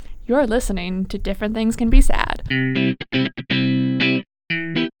You're listening to Different Things Can Be Sad.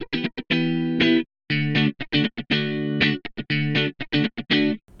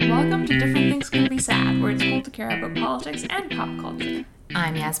 Welcome to Different Things Can Be Sad, where it's cool to care about politics and pop culture.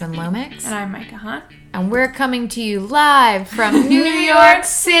 I'm Yasmin Lomax. And I'm Micah Hunt. And we're coming to you live from New York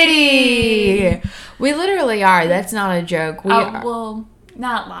City. We literally are. That's not a joke. We are. Well,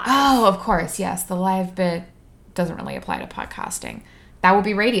 not live. Oh, of course. Yes. The live bit doesn't really apply to podcasting. That would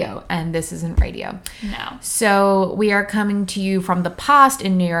be radio, and this isn't radio. No. So we are coming to you from the past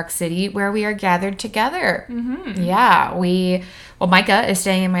in New York City, where we are gathered together. Mm-hmm. Yeah. Well, Micah is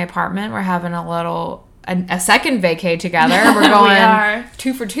staying in my apartment. We're having a second vacay together. We're going We are.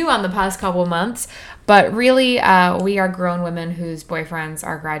 2 for 2 on the past couple months. But really, we are grown women whose boyfriends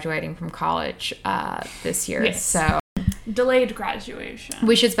are graduating from college this year. Yes. So Delayed graduation.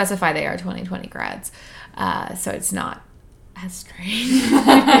 we should specify they are 2020 grads. So it's not as strange.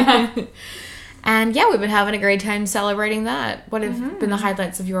 And yeah, we've been having a great time celebrating that. What have been the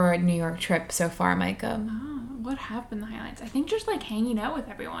highlights of your New York trip so far, Micah? What have been the highlights? I think just like hanging out with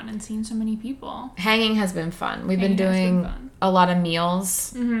everyone and seeing so many people. Hanging has been fun. We've been doing a lot of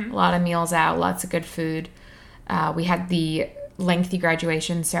meals, a lot of meals out, lots of good food. We had the lengthy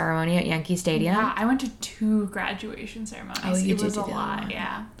graduation ceremony at Yankee Stadium. Yeah, I went to 2 graduation ceremonies. Oh, you it did was do a that lot, one.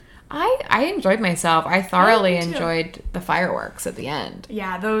 yeah. I enjoyed myself. I thoroughly me too. enjoyed the fireworks at the end.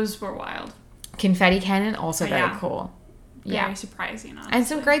 Yeah, those were wild. Confetti cannon, also very Yeah. cool. Very surprising, honestly. And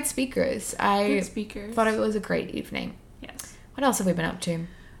some great speakers. I good speakers. thought it was a great evening. Yes. What else have we been up to?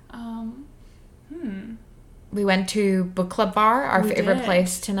 Hmm. We went to Book Club Bar, our favorite did.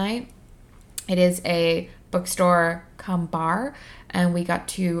 place tonight. It is a bookstore cum bar, and we got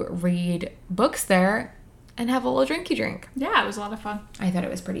to read books there and have a little drinky drink. Yeah, it was a lot of fun. I thought it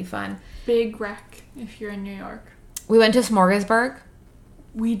was pretty fun. Big wreck if you're in New York. We went to Smorgasburg.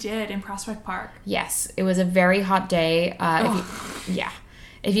 We did in Prospect Park. Yes, it was a very hot day.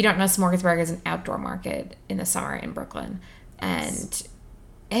 If you don't know, Smorgasburg is an outdoor market in the summer in Brooklyn. And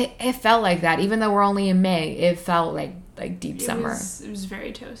it felt like that. Even though we're only in May, it felt like deep summer. It was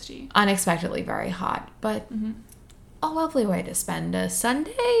very toasty. Unexpectedly very hot. But a lovely way to spend a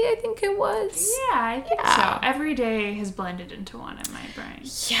Sunday, I think it was. Yeah, I think so. Every day has blended into one in my brain.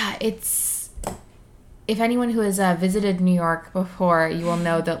 Yeah, if anyone who has visited New York before, you will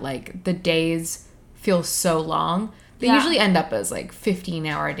know that the days feel so long. They usually end up as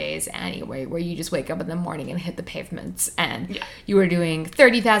 15-hour days anyway, where you just wake up in the morning and hit the pavements, and you are doing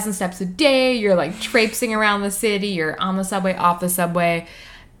 30,000 steps a day. You're traipsing around the city. You're on the subway, off the subway.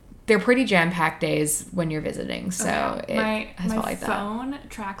 They're pretty jam-packed days when you're visiting, so it has felt like that. My phone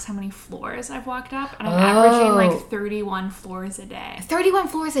tracks how many floors I've walked up, and I'm averaging 31 floors a day. 31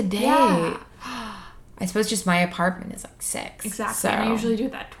 floors a day? Yeah. I suppose just my apartment is 6. Exactly. So. And I usually do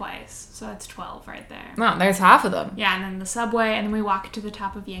that twice, so that's 12 right there. Well, there's half of them. Yeah, and then the subway, and then we walk to the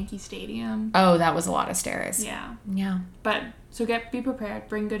top of Yankee Stadium. Oh, that was a lot of stairs. Yeah. Yeah. But, so be prepared.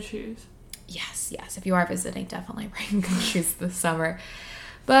 Bring good shoes. Yes. If you are visiting, definitely bring good shoes this summer.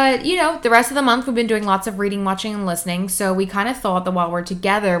 But, the rest of the month we've been doing lots of reading, watching, and listening. So we kind of thought that while we're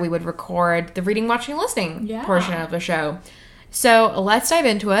together, we would record the reading, watching, and listening portion of the show. So let's dive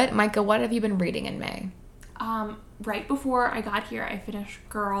into it. Micah, what have you been reading in May? Right before I got here, I finished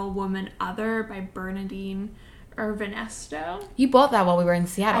Girl, Woman, Other by Bernadine Irvinesto. You bought that while we were in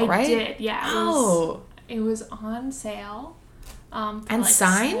Seattle, right? I did, yeah. It was on sale. And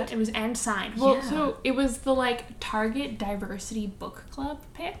signed? It was signed. Well, so it was the Target Diversity Book Club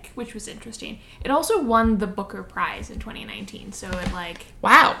pick, which was interesting. It also won the Booker Prize in 2019, so it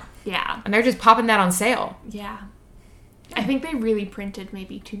Wow. Yeah. And they're just popping that on sale. Yeah. I think they really printed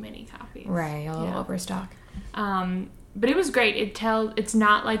maybe too many copies. Right, a little overstock. But it was great. It's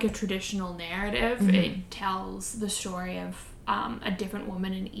not like a traditional narrative. Mm-hmm. It tells the story of a different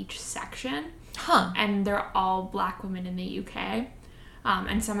woman in each section. Huh. And they're all Black women in the UK.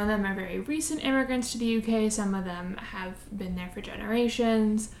 And some of them are very recent immigrants to the UK. Some of them have been there for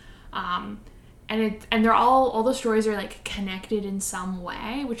generations. And they're all the stories are connected in some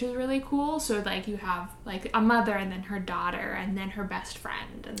way, which is really cool. So you have a mother and then her daughter and then her best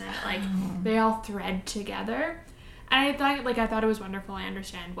friend, and then they all thread together. And I thought it was wonderful. I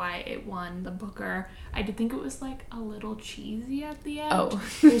understand why it won the Booker. I did think it was a little cheesy at the end. Oh.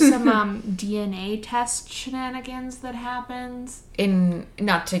 There's some DNA test shenanigans that happens.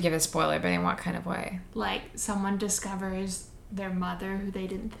 Not to give a spoiler, but in what kind of way? Someone discovers their mother who they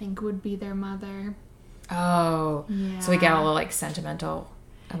didn't think would be their mother. Oh. Yeah. So we get a little sentimental,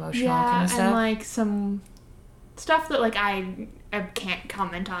 emotional kind of stuff. And some stuff that I can't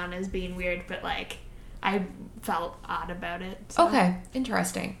comment on as being weird, but I felt odd about it. So. Okay,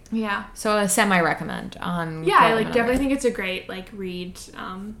 interesting. Yeah. So a semi-recommend on... Yeah, I definitely think it's a great read.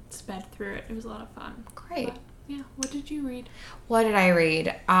 Sped through it. It was a lot of fun. Great. But, yeah. What did you read? What did I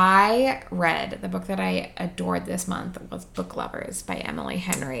read? I read the book that I adored this month was Book Lovers by Emily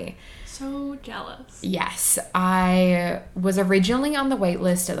Henry. So jealous. Yes. I was originally on the wait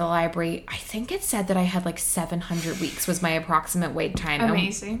list at the library. I think it said that I had 700 weeks was my approximate wait time.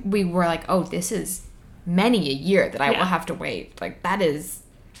 Amazing. And we were like, oh, this is many a year that I will have to wait. That is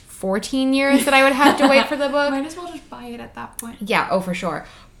 14 years that I would have to wait for the book. Might as well just buy it at that point. Yeah, oh, for sure.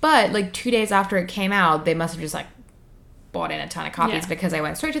 But 2 days after it came out, they must have just bought in a ton of copies because I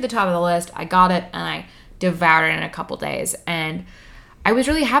went straight to the top of the list. I got it and I devoured it in a couple days. And I was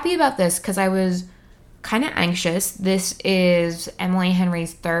really happy about this because I was kind of anxious. This is Emily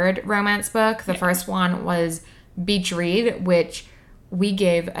Henry's third romance book. The first one was Beach Read, which we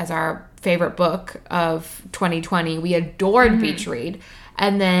gave as our favorite book of 2020. We adored Beach Read.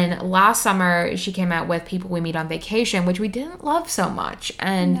 And then last summer, she came out with People We Meet on Vacation, which we didn't love so much.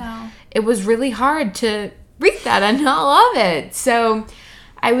 And it was really hard to read that and not love it. So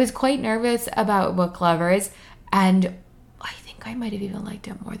I was quite nervous about Book Lovers. And I think I might have even liked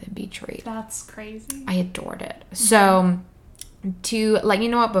it more than Beach Read. That's crazy. I adored it. So to let you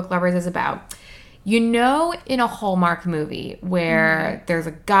know what Book Lovers is about, in a Hallmark movie where there's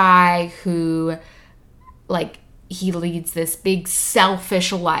a guy who, he leads this big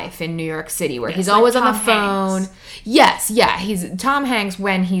selfish life in New York City where he's always on the phone. Hanks. Yes, yeah. He's Tom Hanks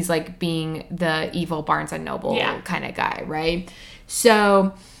when he's being the evil Barnes and Noble kind of guy, right?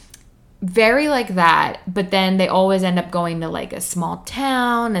 So very like that, but then they always end up going to a small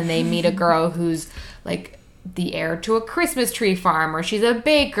town and they meet a girl who's the heir to a Christmas tree farm, or she's a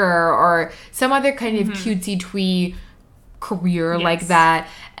baker, or some other kind of cutesy twee career like that.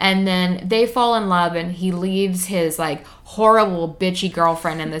 And then they fall in love and he leaves his horrible bitchy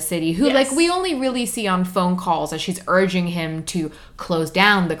girlfriend in the city who we only really see on phone calls as she's urging him to close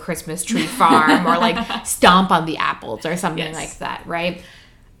down the Christmas tree farm or stomp on the apples or something like that, right?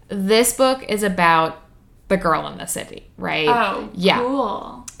 This book is about the girl in the city, right? Oh,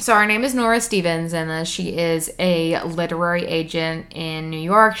 cool. So her name is Nora Stevens, and she is a literary agent in New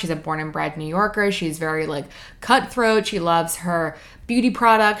York. She's a born and bred New Yorker. She's very cutthroat. She loves her beauty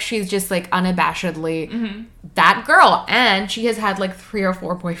products. She's just unabashedly that girl. And she has had 3 or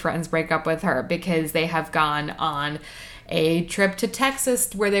 4 boyfriends break up with her because they have gone on a trip to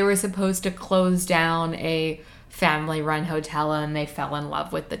Texas where they were supposed to close down a family-run hotel and they fell in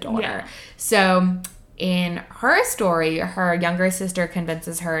love with the daughter. Yeah. So in her story, her younger sister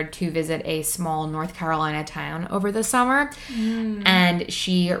convinces her to visit a small North Carolina town over the summer. And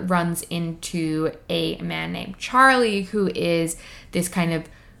she runs into a man named Charlie, who is this kind of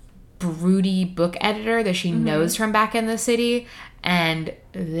broody book editor that she knows from back in the city. And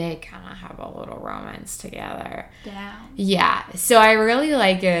they kind of have a little romance together. Damn. Yeah. So I really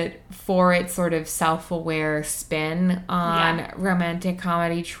like it for its sort of self-aware spin on romantic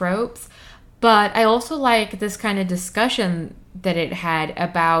comedy tropes. But I also like this kind of discussion that it had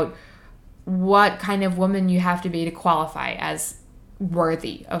about what kind of woman you have to be to qualify as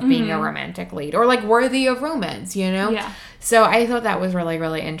worthy of being a romantic lead or worthy of romance, Yeah. So I thought that was really,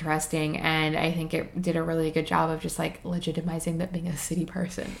 really interesting. And I think it did a really good job of just legitimizing that being a city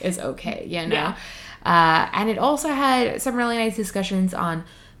person is okay, Yeah. And it also had some really nice discussions on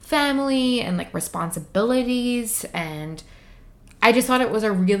family and responsibilities. And I just thought it was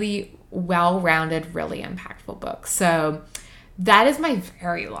a really well-rounded, really impactful book. So that is my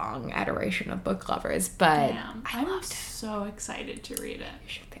very long adoration of Book Lovers, but I'm so excited to read it.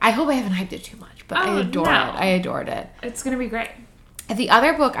 I hope I haven't hyped it too much, but I adore it. I adored it. It's going to be great. The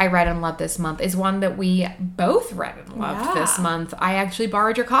other book I read and loved this month is one that we both read and loved this month. I actually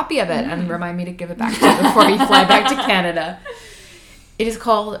borrowed your copy of it and remind me to give it back to you before we fly back to Canada. It is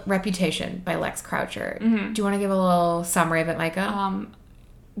called Reputation by Lex Croucher. Do you want to give a little summary of it, Micah?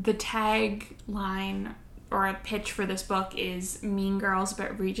 The tagline or a pitch for this book is Mean Girls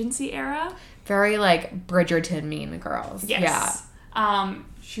but Regency era. Very Bridgerton Mean Girls. Yes. Yeah.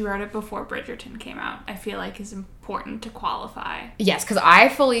 She wrote it before Bridgerton came out. I feel is important to qualify. Yes, because I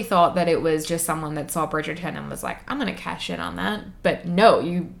fully thought that it was just someone that saw Bridgerton and was I'm going to cash in on that. But no,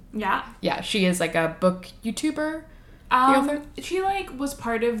 Yeah, she is a book YouTuber. She was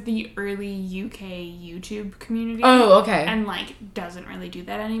part of the early UK YouTube community. Oh, okay. And doesn't really do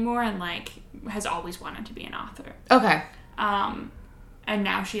that anymore and has always wanted to be an author. Okay. And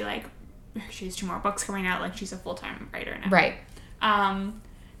now she has 2 more books coming out. She's a full-time writer now. Right.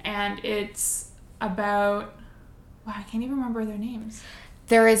 And it's about I can't even remember their names.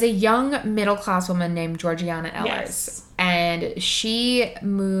 There is a young middle-class woman named Georgiana Ellers. Yes. And she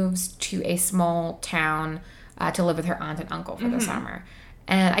moves to a small town to live with her aunt and uncle for the summer.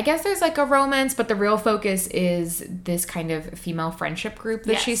 And I guess there's like a romance, but the real focus is this kind of female friendship group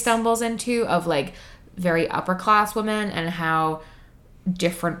that she stumbles into of like very upper-class women and how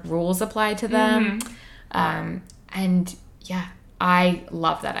different rules apply to them. And yeah, I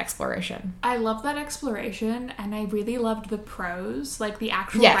love that exploration. I love that exploration, and I really loved the prose. Like, the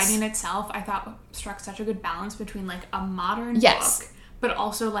actual writing itself, I thought struck such a good balance between, like, a modern book, but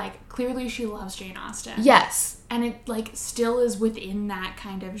also, like, clearly she loves Jane Austen. Yes. And it, like, still is within that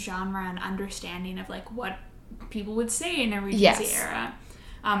kind of genre and understanding of, like, what people would say in a Regency era.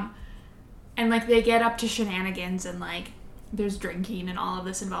 And, like, they get up to shenanigans and, like, there's drinking and all of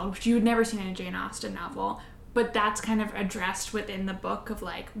this involved, which you would never seen in a Jane Austen novel. But that's kind of addressed within the book of,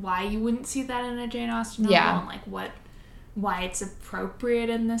 like, why you wouldn't see that in a Jane Austen novel and, like, why it's appropriate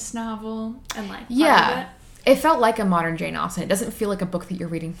in this novel and, like, part of it. It felt like a modern Jane Austen. It doesn't feel like a book that you're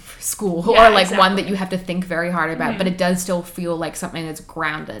reading for school or, like, one that you have to think very hard about. But it does still feel like something that's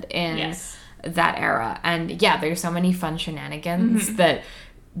grounded in that era. And, yeah, there's so many fun shenanigans that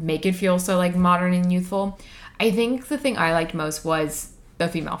make it feel so, like, modern and youthful. I think the thing I liked most was the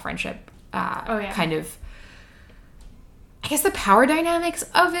female friendship kind of... I guess the power dynamics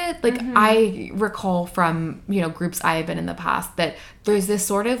of it, like I recall from, you know, groups I have been in the past that there's this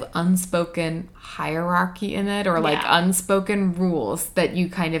sort of unspoken hierarchy in it or like unspoken rules that you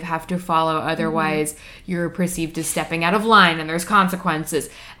kind of have to follow. Otherwise you're perceived as stepping out of line and there's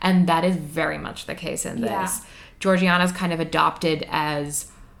consequences. And that is very much the case in this. Georgiana's kind of adopted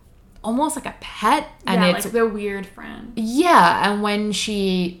as almost like a pet. And it's like the weird friend. Yeah. And when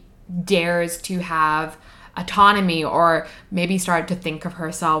she dares to have autonomy or maybe start to think of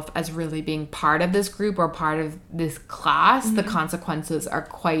herself as really being part of this group or part of this class, the consequences are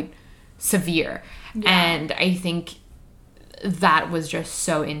quite severe. And I think that was just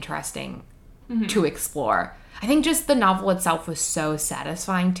so interesting to explore. I think just the novel itself was so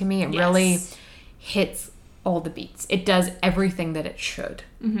satisfying to me. It really hits all the beats. It does everything that it should.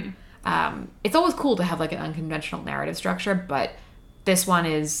 It's always cool to have like an unconventional narrative structure, but this one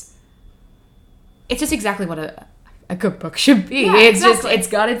is... It's just exactly what a good book should be. It's just, it's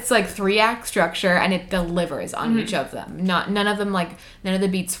got its like 3-act structure and it delivers on each of them. None of the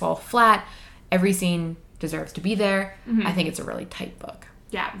beats fall flat. Every scene deserves to be there. I think it's a really tight book.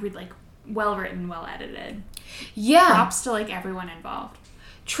 Yeah, like well written, well edited. Yeah. Props to like everyone involved.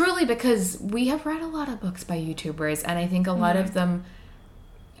 Truly, because we have read a lot of books by YouTubers and I think a lot of them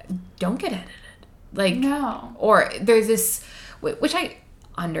don't get edited. Like, no. Or there's this, which I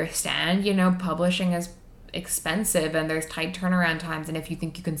understand, you know, publishing is expensive and there's tight turnaround times, and if you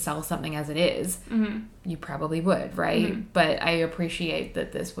think you can sell something as it is, you probably would, right? But I appreciate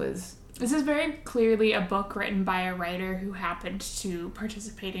that this is very clearly a book written by a writer who happened to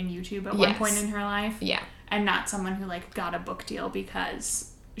participate in YouTube at one point in her life. And not someone who like got a book deal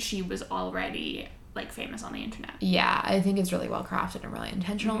because she was already like famous on the internet. I think it's really well crafted and really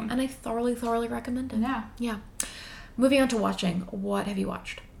intentional, and I thoroughly recommend it. Yeah. Moving on to watching, what have you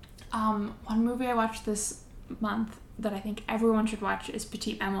watched? One movie I watched this month that I think everyone should watch is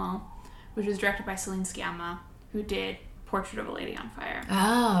Petite Maman, which was directed by Celine Sciamma, who did Portrait of a Lady on Fire.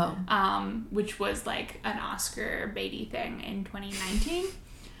 Which was like an Oscar baity thing in 2019.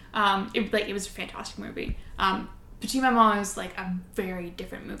 It was a fantastic movie. Petite Maman is like a very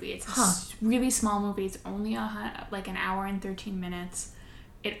different movie. It's a really small movie. It's only like an hour and 13 minutes.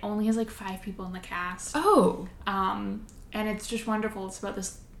 It only has like 5 people in the cast. And it's just wonderful. It's about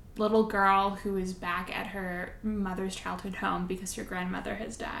this little girl who is back at her mother's childhood home because her grandmother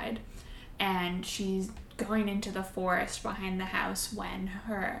has died. And she's going into the forest behind the house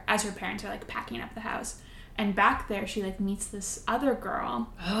as her parents are like packing up the house. And back there she like meets this other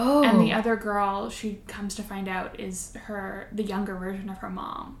girl. And the other girl, she comes to find out, is the younger version of her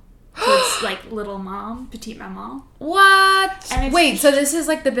mom. So it's like Little Mom, Petite Maman. What? Wait, so this is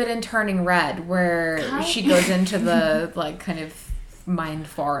like the bit in Turning Red where she goes into the like kind of mind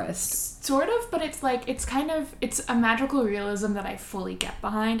forest. Sort of, but it's like it's a magical realism that I fully get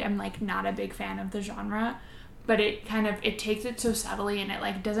behind. I'm like not a big fan of the genre, but it takes it so subtly and it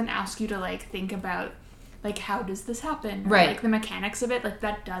like doesn't ask you to like think about like how does this happen? Or, like the mechanics of it, like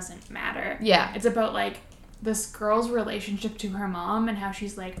that doesn't matter. It's about like this girl's relationship to her mom and how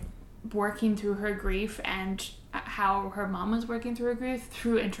she's like working through her grief and how her mom was working through her grief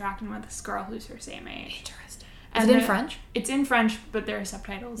through interacting with this girl who's her same age. Interesting. Is it in French? It's in French, but there are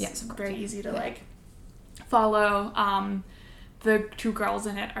subtitles. Yes, of course. Very easy to like follow. the two girls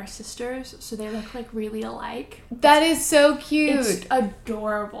in it are sisters, so they look like really alike. That is so cute. It's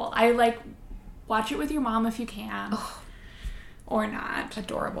adorable. I like watch it with your mom if you can, or not.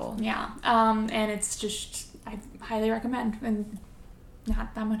 Adorable. Yeah. And it's just I highly recommend, and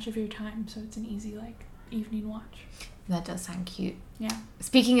not that much of your time, so it's an easy like evening watch. That does sound cute. Yeah.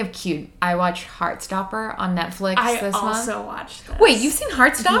 Speaking of cute, I watched Heartstopper on Netflix this month. I also watched this. Wait, you've seen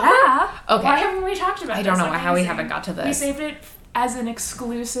Heartstopper? Yeah. Okay. Why haven't we talked about I this? don't know how we haven't got to this. We saved it as an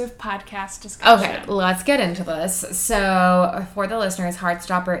exclusive podcast discussion. Okay, let's get into this. So, for the listeners,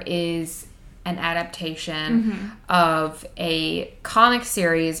 Heartstopper is an adaptation of a comic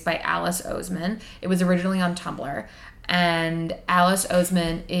series by Alice Oseman. It was originally on Tumblr. And Alice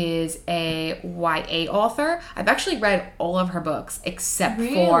Oseman is a YA author. I've actually read all of her books except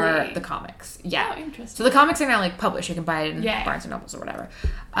for the comics. Yeah. Oh, interesting. So the comics are now like published. You can buy it in Barnes and Nobles or whatever.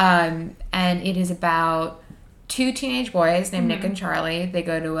 And it is about two teenage boys named Nick and Charlie. They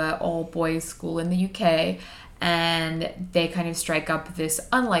go to an all-boys school in the UK. And they kind of strike up this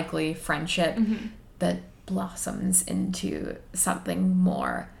unlikely friendship that blossoms into something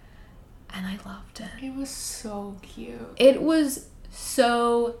more. And I loved it. It was so cute. It was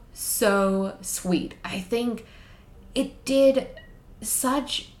so sweet. I think it did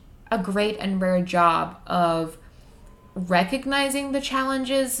such a great and rare job of recognizing the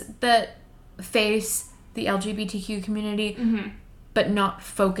challenges that face the LGBTQ community, but not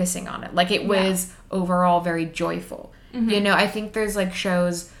focusing on it. Like, it was overall very joyful. You know, I think there's like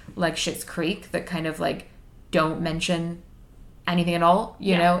shows like Schitt's Creek that kind of like don't mention anything at all.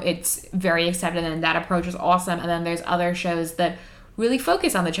 You know, it's very accepted, and that approach is awesome. And then there's other shows that really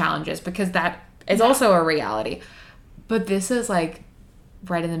focus on the challenges, because that is also a reality. But this is like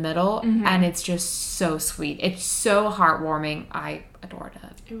right in the middle, and it's just so sweet. It's so heartwarming. I adored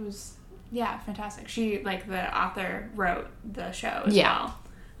it. It was fantastic. She, like, the author wrote the show as well.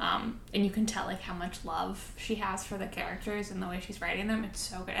 And you can tell like how much love she has for the characters and the way she's writing them. It's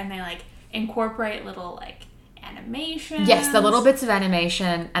so good. And they like incorporate little like animation. Yes, the little bits of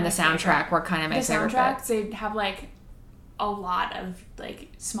animation and the soundtrack were kind of my favorite bits. They have like a lot of like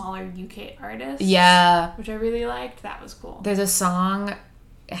smaller UK artists. Yeah. Which I really liked. That was cool. There's a song,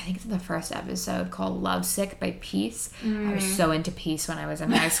 I think it's in the first episode, called Lovesick by Peace. I was so into Peace when I was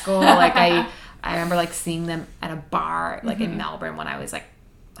in high school. Like I remember like seeing them at a bar like in Melbourne when I was like,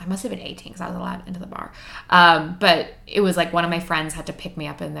 I must have been 18 because I was allowed into the bar. But it was like one of my friends had to pick me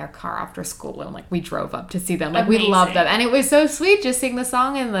up in their car after school, and like we drove up to see them. Like we loved them, and it was so sweet just seeing the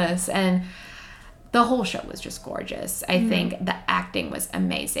song in this, and the whole show was just gorgeous. I think the acting was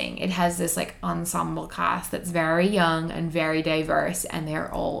amazing. It has this like ensemble cast that's very young and very diverse, and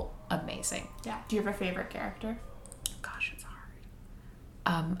they're all amazing. Yeah. Do you have a favorite character? Gosh, it's hard.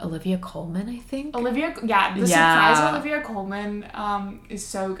 Olivia Colman, I think. The surprise Olivia Colman is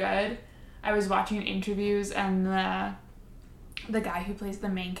so good. I was watching interviews, and the guy who plays the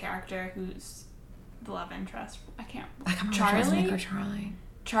main character, who's the love interest, I can't remember. Charlie.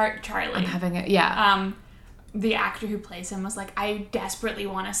 Charlie. I'm having it. Yeah. The actor who plays him was like, I desperately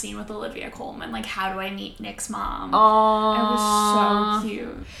want a scene with Olivia Colman. Like, how do I meet Nick's mom? Oh, it was so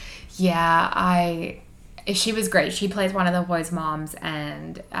cute. Yeah, she was great. She plays one of the boys' moms,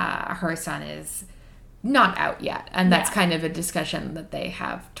 and her son is not out yet, and that's kind of a discussion that they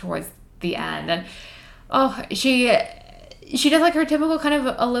have towards the end. And she does like her typical kind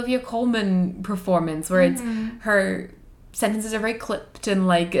of Olivia Colman performance, where it's her sentences are very clipped and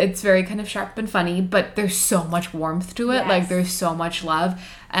like it's very kind of sharp and funny, but there's so much warmth to it. Yes. Like there's so much love,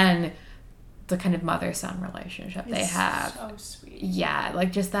 and the kind of mother-son relationship they have. So sweet. Yeah,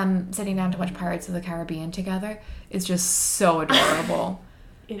 like just them sitting down to watch Pirates of the Caribbean together is just so adorable.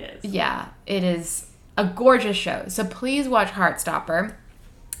 It is. Yeah, it is a gorgeous show. So please watch Heartstopper.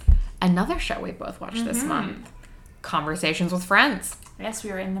 Another show we both watched this month, Conversations with Friends. Yes,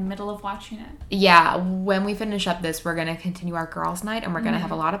 we were in the middle of watching it. Yeah, when we finish up this, we're going to continue our girls' night, and we're going to have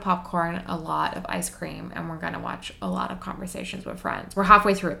a lot of popcorn, a lot of ice cream, and we're going to watch a lot of Conversations with Friends. We're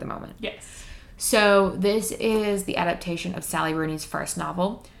halfway through at the moment. Yes. So this is the adaptation of Sally Rooney's first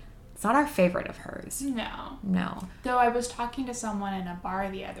novel. It's not our favorite of hers. No. Though I was talking to someone in a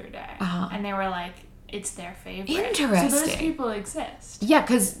bar the other day, and they were like, it's their favorite. Interesting. So those people exist. Yeah,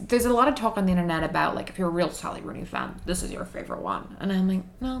 because there's a lot of talk on the internet about, like, if you're a real Sally Rooney fan, this is your favorite one. And I'm like,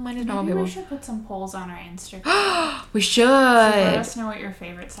 no, mine is not. Maybe we should put some polls on our Instagram. We should. So let us know what your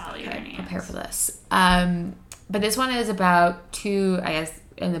favorite Sally Rooney is. Prepare for this. But this one is about two, I guess,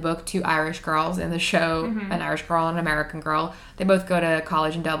 in the book, two Irish girls. In the show, an Irish girl and an American girl. They both go to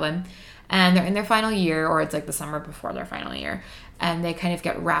college in Dublin. And they're in their final year, or it's like the summer before their final year. And they kind of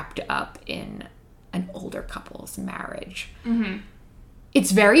get wrapped up in an older couple's marriage. Mm-hmm.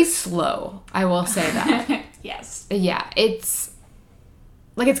 It's very slow, I will say that. Yes. Yeah, it's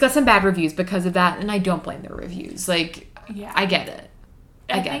got some bad reviews because of that, and I don't blame the reviews. Like, yeah. I get it.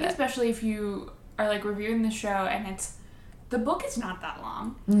 I think especially if you are like reviewing the show and the book is not that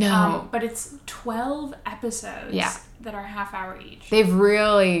long. No. But it's 12 episodes that are half hour each. They've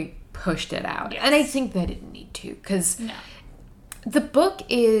really pushed it out. Yes. And I think they didn't need to, because no. the book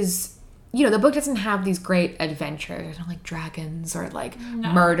is, the book doesn't have these great adventures. There's no like dragons or like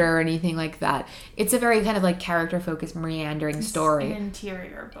murder or anything like that. It's a very kind of like character-focused, meandering story. An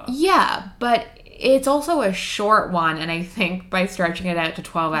interior book. Yeah, but it's also a short one, and I think by stretching it out to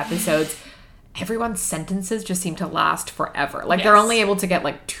 12 episodes, everyone's sentences just seem to last forever. Like, they're only able to get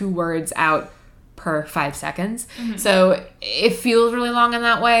like 2 words out per 5 seconds. Mm-hmm. So it feels really long in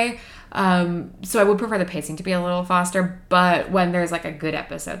that way. So I would prefer the pacing to be a little faster, but when there's like a good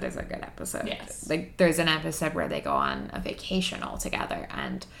episode, there's a good episode. Yes. Like, there's an episode where they go on a vacation all together,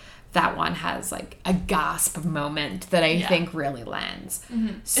 and that one has like a gasp moment that I think really lands.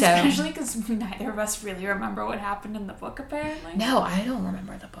 Mm-hmm. So, especially because neither of us really remember what happened in the book, apparently. No, I don't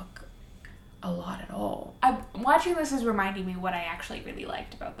remember the book a lot at all. Watching this is reminding me what I actually really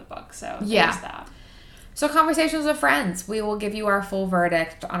liked about the book, so there's that. So Conversations with Friends, we will give you our full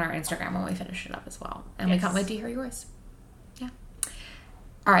verdict on our Instagram when we finish it up as well. And we can't wait to hear yours. Yeah.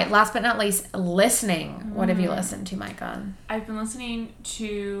 All right, last but not least, listening. What have you listened to, Micah? I've been listening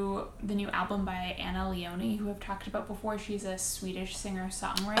to the new album by Anna Leone, who I've talked about before. She's a Swedish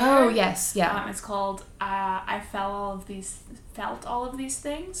singer-songwriter. Oh, yes, yeah. It's called I Felt All of These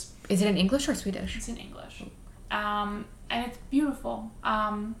Things. Is it in English or Swedish? It's in English. And it's beautiful.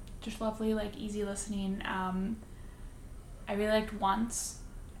 Just lovely, like, easy listening. I really liked Once,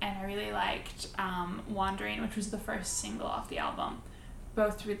 and I really liked Wandering, which was the first single off the album.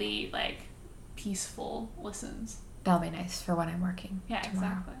 Both really, like, peaceful listens. That'll be nice for when I'm working tomorrow.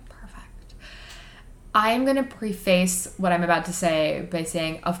 Exactly. Perfect. I am going to preface what I'm about to say by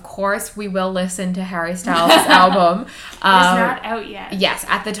saying, of course, we will listen to Harry Styles' album. It's not out yet. Yes,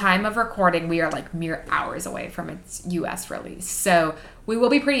 at the time of recording, we are like mere hours away from its U.S. release. So we will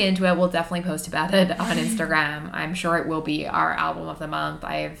be pretty into it. We'll definitely post about it on Instagram. I'm sure it will be our album of the month.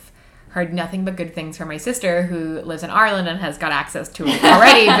 I've heard nothing but good things from my sister, who lives in Ireland and has got access to it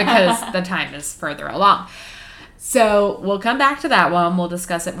already because the time is further along. So we'll come back to that one. We'll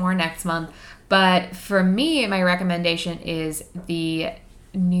discuss it more next month. But for me, my recommendation is the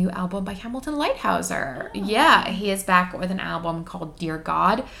new album by Hamilton Lighthouser. Oh. Yeah, he is back with an album called Dear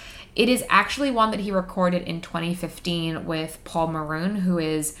God. It is actually one that he recorded in 2015 with Paul Maroon, who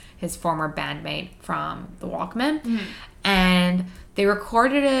is his former bandmate from The Walkmen. Mm-hmm. And they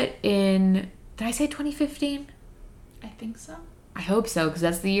recorded it in, did I say 2015? I think so. I hope so, because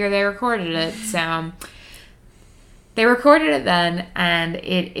that's the year they recorded it. So they recorded it then, and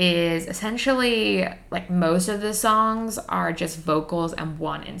it is essentially, like, most of the songs are just vocals and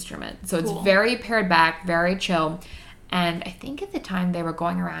one instrument. So it's very pared back, very chill. And I think at the time they were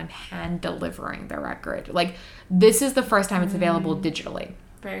going around hand delivering the record. Like, this is the first time it's available digitally.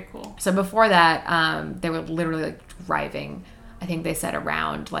 Very cool. So before that, they were literally, like, driving, I think they said,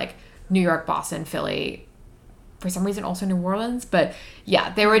 around, like, New York, Boston, Philly, for some reason also New Orleans. But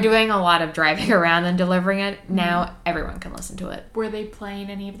yeah, they were doing a lot of driving around and delivering it. Now everyone can listen to it. Were they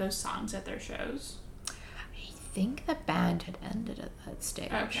playing any of those songs at their shows? I think the band had ended at that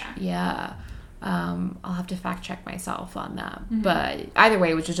stage. Okay. Yeah. I'll have to fact check myself on that. Mm-hmm. But either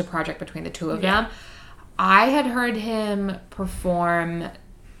way, it was just a project between the two of them. I had heard him perform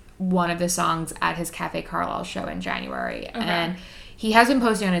one of the songs at his Cafe Carlisle show in January. Okay. And he has been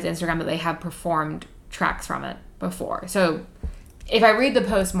posting on his Instagram that they have performed tracks from it before. So if I read the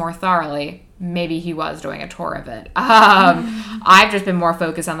post more thoroughly, maybe he was doing a tour of it. I've just been more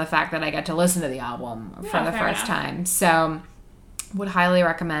focused on the fact that I get to listen to the album for the first time. So would highly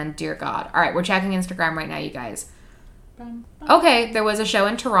recommend Dear God. All right, we're checking Instagram right now, you guys. Okay, there was a show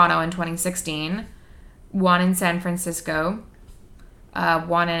in Toronto in 2016, one in San Francisco,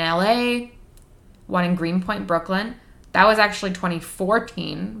 one in LA, one in Greenpoint, Brooklyn. That was actually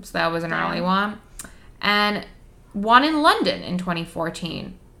 2014, so that was an early one. And one in London in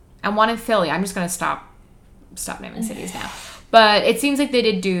 2014, and one in Philly. I'm just going to stop naming cities now. But it seems like they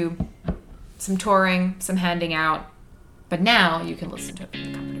did do some touring, some handing out. But now you can listen to it from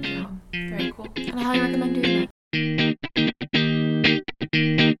the comfort of your home. Very cool. And I highly recommend doing that.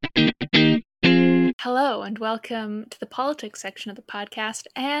 Hello, and welcome to the politics section of the podcast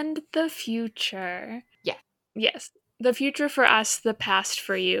and the future. Yeah. Yes. The future for us, the past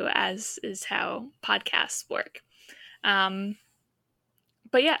for you, as is how podcasts work.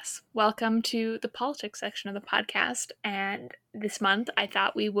 But yes, welcome to the politics section of the podcast. And this month I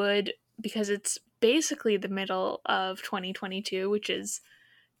thought we would, because it's basically the middle of 2022, which is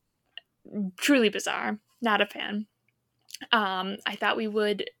truly bizarre, not a fan. I thought we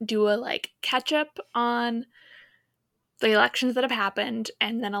would do a catch up on the elections that have happened,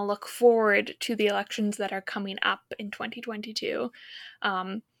 and then I'll look forward to the elections that are coming up in 2022.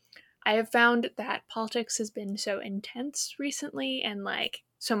 I have found that politics has been so intense recently, and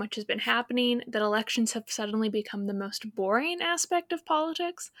so much has been happening, that elections have suddenly become the most boring aspect of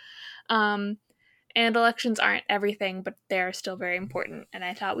politics. And elections aren't everything, but they're still very important. And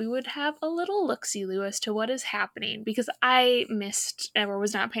I thought we would have a little look-see, Lou, as to what is happening, because I missed or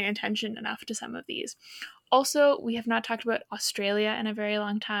was not paying attention enough to some of these. Also, we have not talked about Australia in a very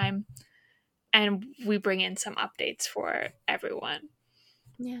long time, and we bring in some updates for everyone.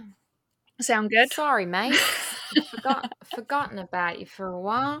 Yeah. Sound good? Sorry, mate. Forgotten about you for a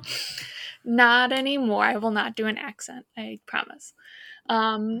while. Not anymore. I will not do an accent, I promise.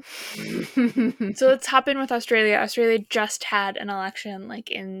 So let's hop in with Australia. Australia just had an election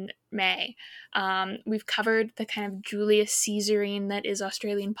in May. We've covered the kind of Julius Caesarine that is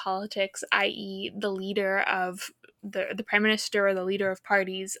Australian politics, i.e. the leader of the prime minister or the leader of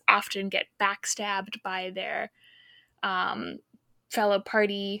parties often get backstabbed by their fellow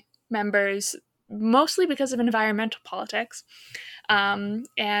party members, mostly because of environmental politics.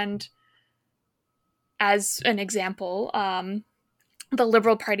 And as an example, the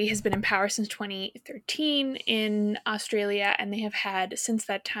Liberal Party has been in power since 2013 in Australia, and they have had, since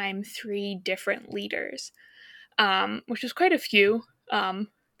that time, 3 different leaders, which is quite a few.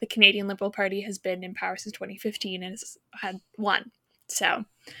 The Canadian Liberal Party has been in power since 2015 and has had 1. So,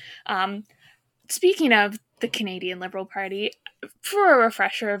 speaking of the Canadian Liberal Party, for a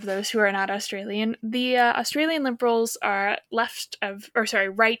refresher of those who are not Australian, the Australian Liberals are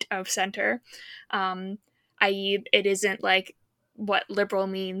right of centre, i.e. it isn't what liberal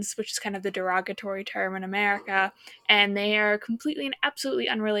means, which is kind of the derogatory term in America, and they are completely and absolutely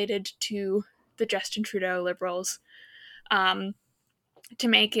unrelated to the Justin Trudeau Liberals. To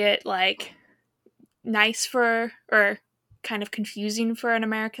make it nice for, or kind of confusing for an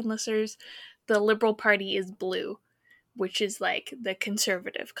American listeners, the Liberal Party is blue, which is the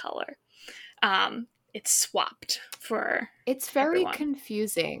conservative color. It's swapped for It's very everyone.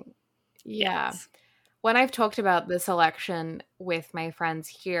 Confusing. Yeah. Yes. When I've talked about this election with my friends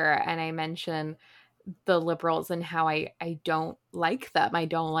here and I mention the Liberals and how I don't like them, I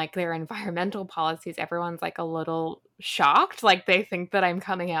don't like their environmental policies, everyone's a little shocked. They think that I'm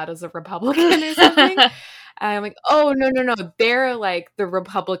coming out as a Republican or something. I'm like, oh, no. They're the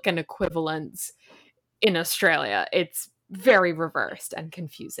Republican equivalents in Australia. It's very reversed and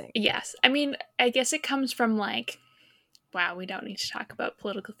confusing. Yes. I mean, I guess it comes from wow, we don't need to talk about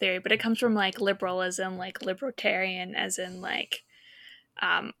political theory, but it comes from liberal as in libertarian, as in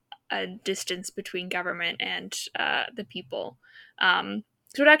a distance between government and the people. So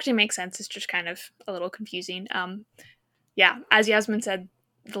it actually makes sense. It's just kind of a little confusing. Yeah, as Yasmin said,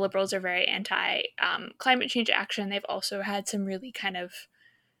 the Liberals are very anti climate change action. They've also had some really kind of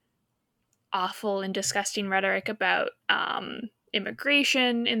awful and disgusting rhetoric about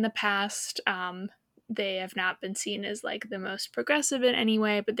immigration in the past. They have not been seen as the most progressive in any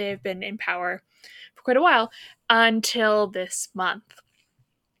way, but they have been in power for quite a while until this month.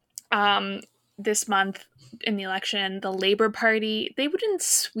 This month in the election, the Labour Party, they wouldn't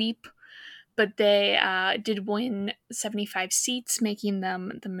sweep, but they did win 75 seats, making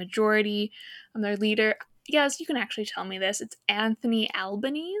them the majority. Their leader, yes, you can actually tell me this, it's Anthony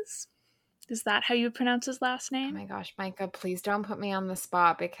Albanese. Is that how you would pronounce his last name? Oh my gosh, Micah, please don't put me on the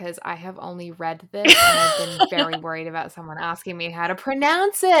spot because I have only read this and I've been very worried about someone asking me how to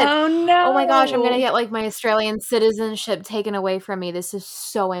pronounce it. Oh no. Oh my gosh, I'm going to get my Australian citizenship taken away from me. This is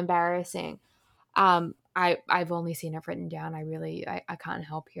so embarrassing. I've only seen it written down. I can't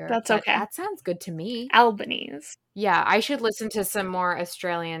help here. That's okay. That sounds good to me. Albanese. Yeah, I should listen to some more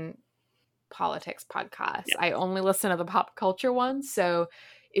Australian politics podcasts. Yeah. I only listen to the pop culture ones, so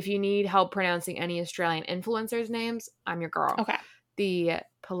if you need help pronouncing any Australian influencers' names, I'm your girl. Okay. The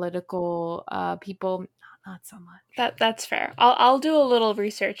political people, not so much. That's fair. I'll do a little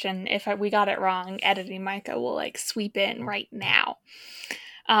research, and if we got it wrong, editing Micah will sweep in right now.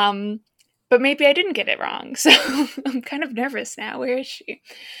 But maybe I didn't get it wrong, so I'm kind of nervous now. Where is she?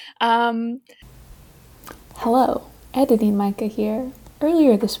 Hello, editing Micah here.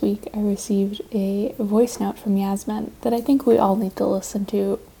 Earlier this week, I received a voice note from Yasmin that I think we all need to listen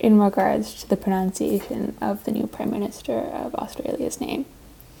to in regards to the pronunciation of the new Prime Minister of Australia's name.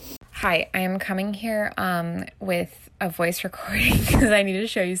 Hi, I am coming here with a voice recording because I need to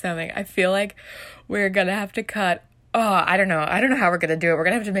show you something. I feel like we're gonna have to cut. Oh, I don't know. I don't know how we're gonna do it. We're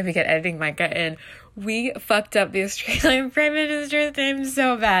gonna have to maybe get editing mic in. We fucked up the Australian Prime Minister's name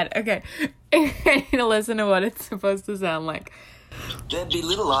so bad. Okay, I need to listen to what it's supposed to sound like. There'd be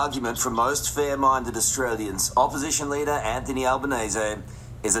little argument from most fair-minded Australians. Opposition leader Anthony Albanese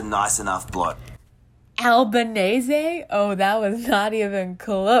is a nice enough bloke. Albanese? Oh, that was not even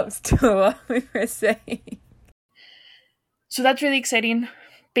close to what we were saying. So that's really exciting.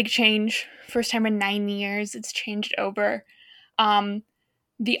 Big change. First time in 9 years it's changed over.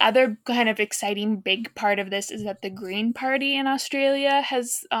 The other kind of exciting big part of this is that the Green Party in Australia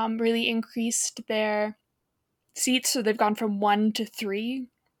has really increased their seats. So they've gone from 1 to 3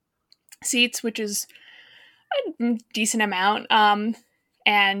 seats, which is a decent amount.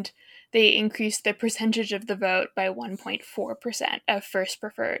 And they increased the percentage of the vote by 1.4% of first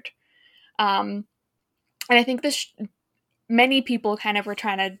preferred. And I think many people kind of were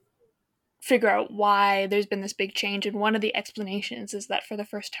trying to figure out why there's been this big change. And one of the explanations is that for the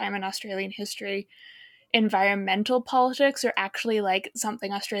first time in Australian history, environmental politics are actually like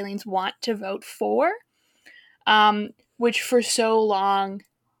something Australians want to vote for, which for so long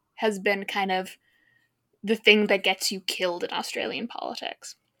has been kind of the thing that gets you killed in Australian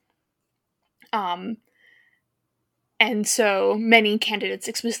politics. And so many candidates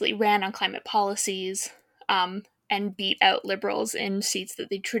explicitly ran on climate policies and beat out Liberals in seats that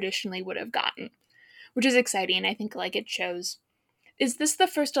they traditionally would have gotten, which is exciting. I think like it shows. Is this the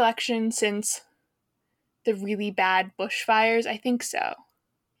first election since the really bad bushfires? I think so.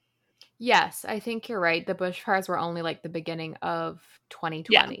 Yes, I think you're right. The bushfires were only like the beginning of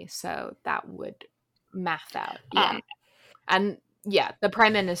 2020, so that would math out. Yeah. And yeah, the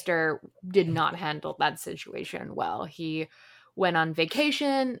prime minister did not handle that situation well. He went on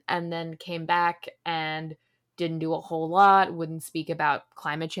vacation and then came back and didn't do a whole lot, wouldn't speak about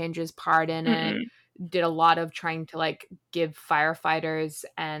climate change's part in it, did a lot of trying to like give firefighters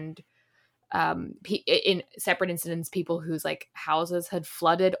and in separate incidents, people whose like houses had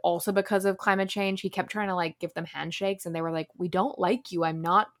flooded also because of climate change. He kept trying to like give them handshakes and they were like, we don't like you. I'm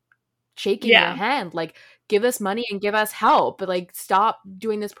not shaking your hand. Like, give us money and give us help, but like stop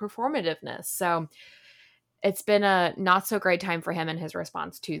doing this performativeness. So it's been a not so great time for him and his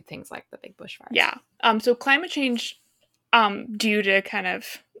response to things like the big bushfires. Yeah. So climate change, due to kind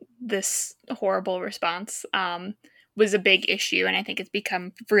of this horrible response, was a big issue, and I think it's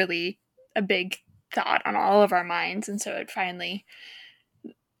become really a big thought on all of our minds, and so it finally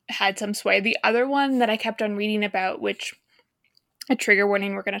had some sway. The other one that I kept on reading about, which a trigger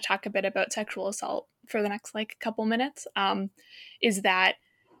warning, we're going to talk a bit about sexual assault for the next like couple minutes, is that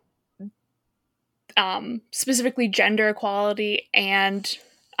specifically gender equality and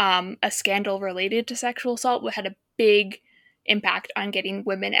a scandal related to sexual assault had a big impact on getting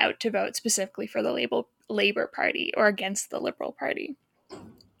women out to vote, specifically for the Labour Party or against the Liberal Party.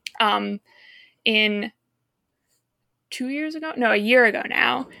 In a year ago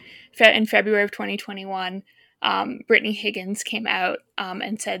now, in February of 2021, Brittany Higgins came out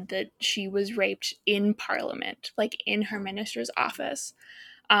and said that she was raped in Parliament, like in her minister's office.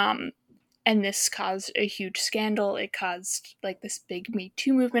 And this caused a huge scandal. It caused like this big Me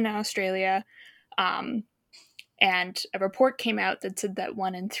Too movement in Australia. And a report came out that said that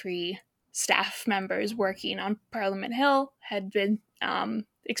 1 in 3 staff members working on Parliament Hill had been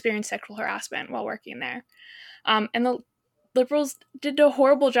experienced sexual harassment while working there. And the Liberals did a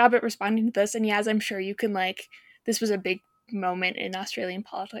horrible job at responding to this. And yes, I'm sure you can like, this was a big moment in Australian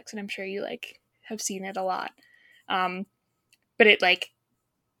politics, and I'm sure you like have seen it a lot. But it like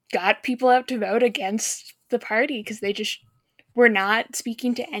got people out to vote against the party because they just were not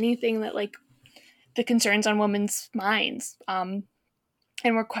speaking to anything that like the concerns on women's minds, and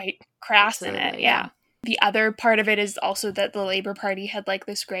were quite crass in it. Yeah. The other part of it is also that the Labour Party had like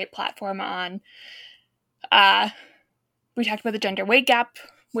this great platform on we talked about the gender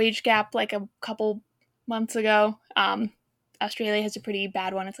wage gap like a couple months ago. Australia has a pretty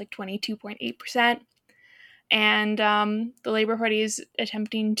bad one. It's like 22.8%. And the Labour Party is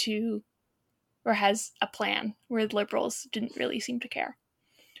attempting to, or has a plan where the Liberals didn't really seem to care.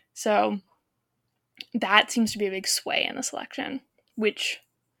 So that seems to be a big sway in this election, which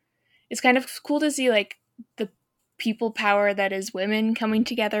is kind of cool to see like the people power that is women coming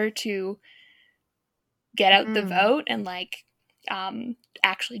together to get out the vote and like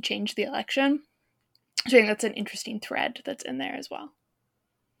actually change the election. So I think that's an interesting thread that's in there as well.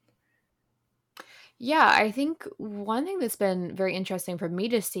 Yeah, I think one thing that's been very interesting for me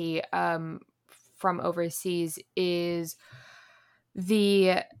to see from overseas is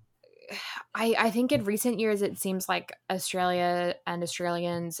the I think in recent years it seems like Australia and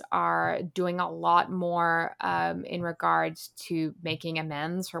Australians are doing a lot more in regards to making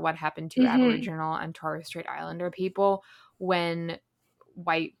amends for what happened to Aboriginal and Torres Strait Islander people when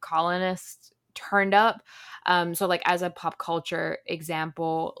white colonists turned up. So like as a pop culture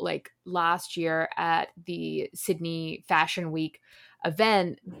example, like last year at the Sydney Fashion Week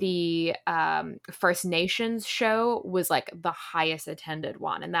event, the First Nations show was like the highest attended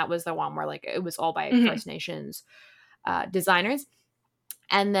one, and that was the one where like it was all by First Nations designers.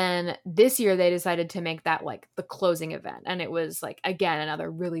 And then this year they decided to make that like the closing event, and it was like again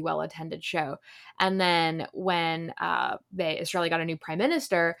another really well attended show. And then when Australia got a new prime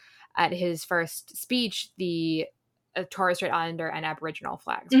minister, at his first speech, the Torres Strait Islander and Aboriginal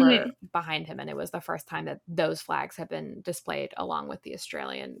flags were behind him, and it was the first time that those flags have been displayed along with the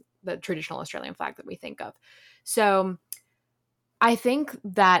traditional Australian flag that we think of. So I think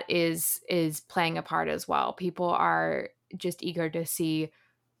that is playing a part as well. People are just eager to see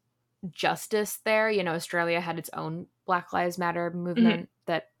justice there. You know, Australia had its own Black Lives Matter movement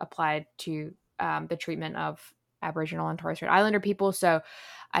that applied to the treatment of Aboriginal and Torres Strait Islander people. So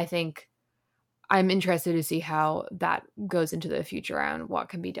I think I'm interested to see how that goes into the future and what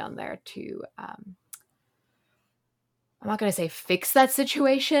can be done there to, I'm not going to say fix that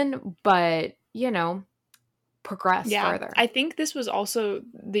situation, but, you know, progress further. I think this was also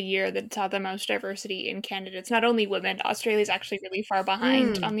the year that saw the most diversity in candidates, not only women. Australia's actually really far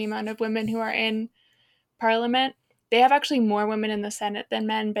behind on the amount of women who are in Parliament. They have actually more women in the Senate than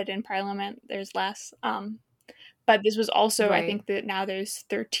men, but in Parliament there's less. But this was also, I think that now there's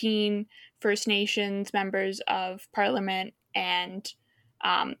 13 First Nations members of Parliament, and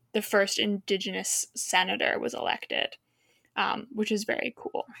the first Indigenous senator was elected, which is very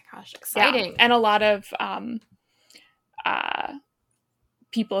cool. Oh my gosh, exciting. Yeah. And a lot of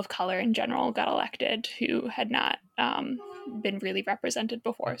people of color in general got elected who had not been really represented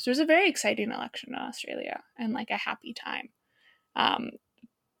before. So it was a very exciting election in Australia, and like a happy time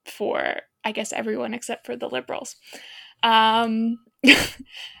for, I guess, everyone except for the Liberals. In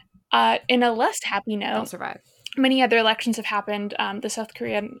a less happy note, I'll survive. Many other elections have happened. The South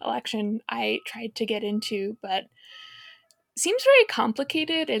Korean election I tried to get into, but seems very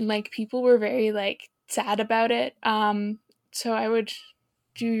complicated, and like people were very like sad about it. So I would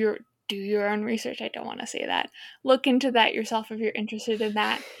do your own research. I don't want to say that. Look into that yourself if you're interested in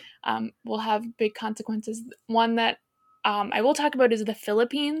that. Will have big consequences. One that I will talk about is the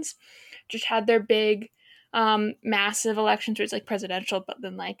Philippines. Just had their big massive elections where it's like presidential, but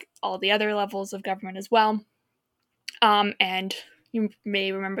then like all the other levels of government as well. And you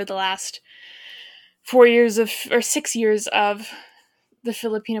may remember the last 6 years of the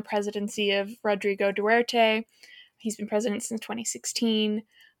Filipino presidency of Rodrigo Duterte. He's been president since 2016.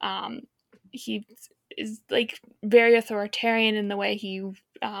 He is like very authoritarian in the way he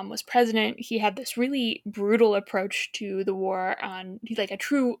was president. He had this really brutal approach to the war on, like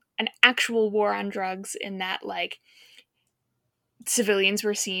an actual war on drugs, in that like civilians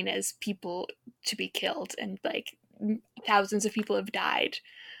were seen as people to be killed, and like thousands of people have died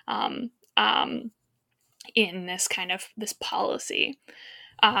in this kind of this policy.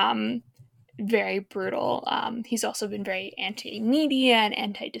 Very brutal. He's also been very anti-media and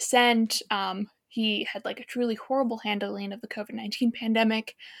anti-dissent. He had like a truly horrible handling of the COVID-19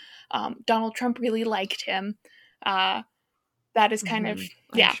 pandemic. Donald Trump really liked him. That is kind of,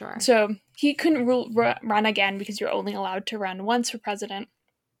 yeah. Sure. So he couldn't run again because you're only allowed to run once for president.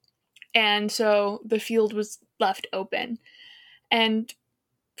 And so the field was left open. And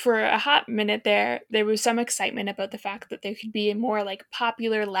for a hot minute there was some excitement about the fact that there could be a more like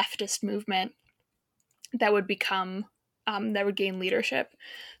popular leftist movement that would become, that would gain leadership.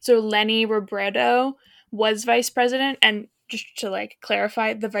 So Leni Robredo was vice president, and just to like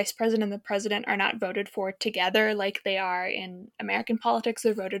clarify, the vice president and the president are not voted for together like they are in American politics.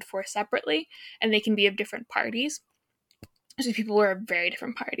 They're voted for separately, and they can be of different parties. So people were of very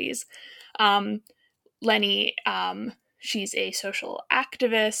different parties. Leni, she's a social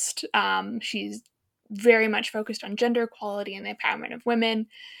activist. She's very much focused on gender equality and the empowerment of women,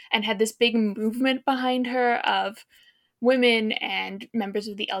 and had this big movement behind her of women and members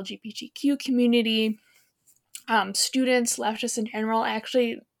of the LGBTQ community, students, leftists in general. I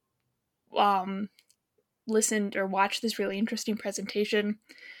actually listened or watched this really interesting presentation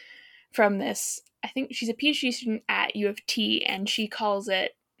from this, I think she's a PhD student at U of T, and she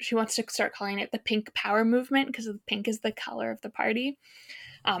wants to start calling it the Pink Power Movement because pink is the color of the party.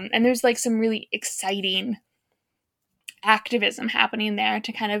 And there's like some really exciting activism happening there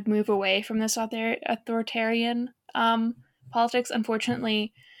to kind of move away from this authoritarian politics.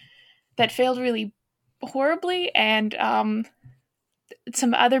 Unfortunately, that failed really horribly, and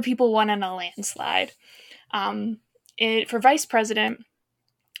some other people won in a landslide. For vice president,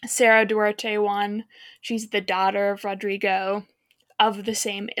 Sarah Duarte won. She's the daughter of Rodrigo, of the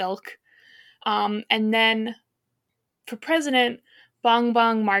same ilk. And then for president,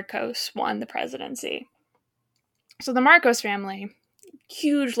 Bongbong Marcos won the presidency. So the Marcos family,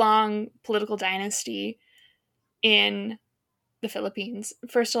 huge, long political dynasty in the Philippines,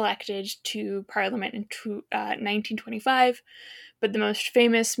 first elected to parliament in 1925, but the most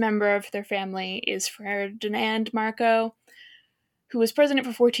famous member of their family is Ferdinand Marcos, who was president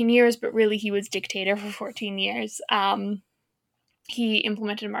for 14 years, but really he was dictator for 14 years. He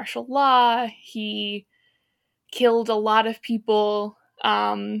implemented martial law, he killed a lot of people,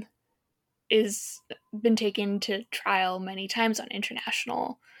 is been taken to trial many times on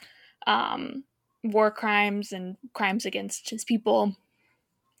international war crimes and crimes against his people.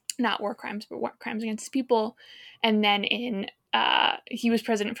 Not war crimes, but war crimes against his people. And then he was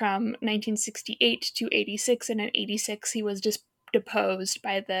president from 1968 to 86, and in 86 he was deposed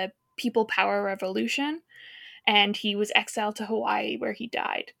by the People Power Revolution, and he was exiled to Hawaii, where he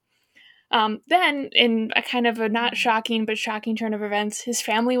died. Then, in a kind of a not shocking but shocking turn of events, his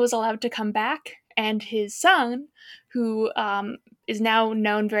family was allowed to come back, and his son, who is now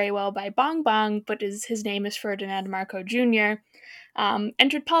known very well by Bongbong, but his name is Ferdinand Marcos Jr.,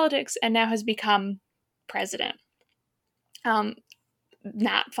 entered politics and now has become president.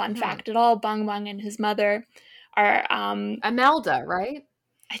 Not fun fact at all, Bongbong and his mother are... Imelda, right?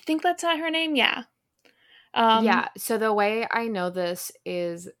 I think that's not her name, yeah. Yeah, so the way I know this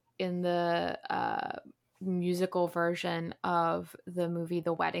is in the musical version of the movie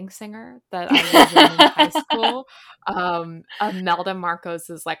The Wedding Singer that I was in high school. Imelda Marcos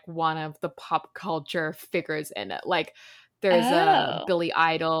is like one of the pop culture figures in it. Like there's a Billy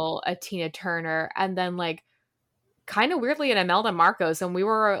Idol, a Tina Turner, and then like kind of weirdly an Imelda Marcos, and we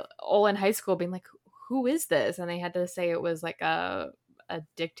were all in high school being like, who is this? And they had to say it was like a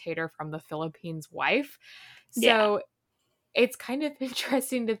dictator from the Philippines' wife. So it's kind of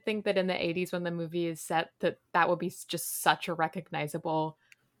interesting to think that in the 80s when the movie is set that would be just such a recognizable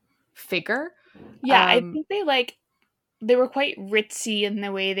figure. Yeah, I think they were quite ritzy in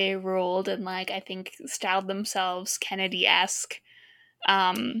the way they ruled, and like I think styled themselves Kennedy-esque.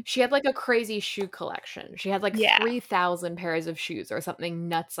 She had like a crazy shoe collection. She had like 3,000 pairs of shoes or something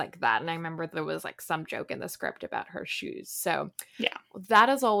nuts like that. And I remember there was like some joke in the script about her shoes. So yeah, that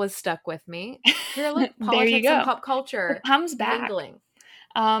has always stuck with me. Here, look, politics and pop culture comes back. Mingling.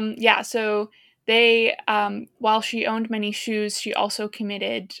 So they, while she owned many shoes, she also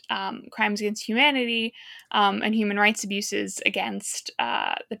committed crimes against humanity and human rights abuses against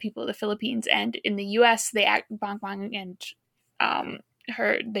the people of the Philippines. And in the U.S., Bongbong and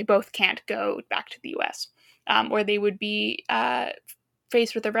they both can't go back to the U.S. Or they would be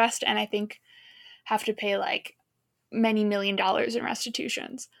faced with arrest and I think have to pay like many $1 million in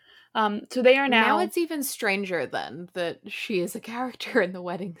restitutions. So they are now it's even stranger then that she is a character in The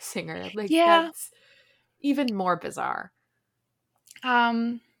Wedding Singer. Like that's even more bizarre.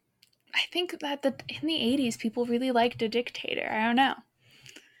 I think that in the 80s people really liked a dictator. I don't know.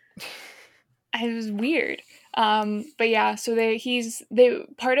 It was weird. But yeah, so they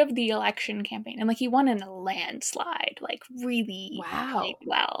part of the election campaign, and like he won in a landslide, like really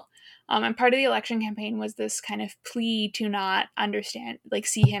well. And part of the election campaign was this kind of plea to not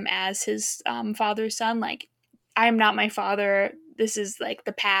see him as his father's son. Like, I'm not my father. This is like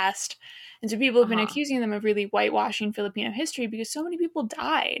the past. And so people have been accusing them of really whitewashing Filipino history because so many people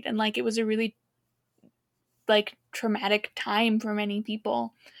died, and like it was a really like traumatic time for many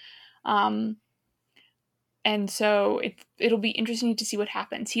people. And so it'll be interesting to see what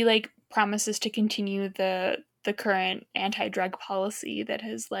happens. He like promises to continue the current anti-drug policy that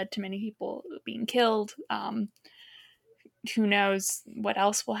has led to many people being killed. Who knows what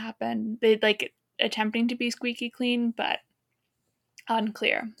else will happen? They like attempting to be squeaky clean, but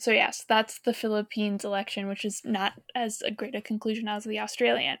unclear. So yes, that's the Philippines election, which is not as great a conclusion as the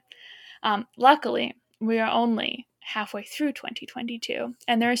Australian. Luckily, we are only halfway through 2022,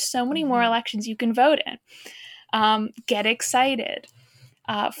 and there are so many more elections you can vote in. Get excited.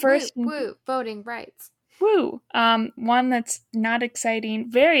 First, woo, voting rights. Woo. One that's not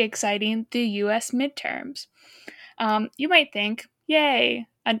exciting, very exciting, the U.S. midterms. You might think, yay,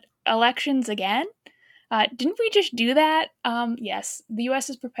 elections again? Didn't we just do that? Yes, the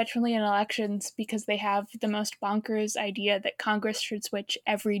U.S. is perpetually in elections because they have the most bonkers idea that Congress should switch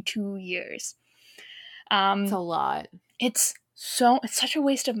every 2 years. It's a lot. It's such a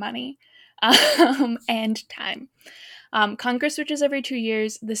waste of money and time. Congress switches every 2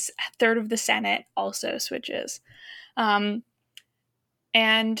 years. This third of the Senate also switches. And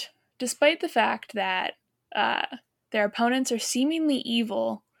despite the fact that their opponents are seemingly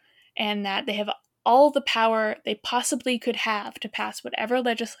evil and that they have all the power they possibly could have to pass whatever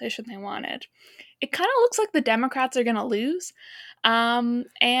legislation they wanted, it kind of looks like the Democrats are going to lose. Yeah,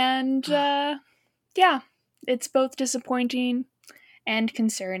 it's both disappointing and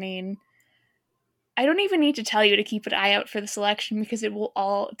concerning. I don't even need to tell you to keep an eye out for this election because it's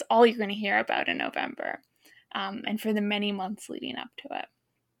all you're going to hear about in November, and for the many months leading up to it.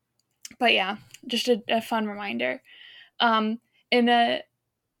 But yeah, just a fun reminder. In a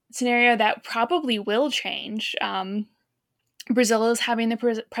scenario that probably will change, Brazil is having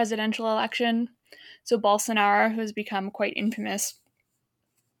the presidential election. So Bolsonaro, who has become quite infamous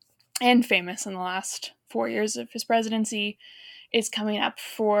and famous in the last 4 years of his presidency, is coming up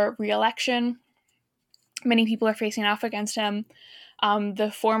for re-election. Many people are facing off against him.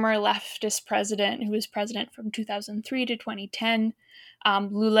 The former leftist president, who was president from 2003 to 2010,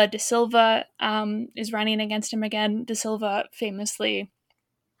 Lula da Silva, is running against him again. Da Silva famously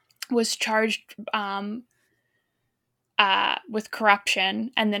was charged with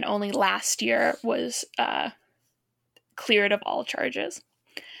corruption, and then only last year was cleared of all charges.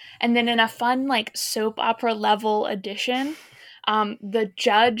 And then in a fun, like, soap opera level addition, the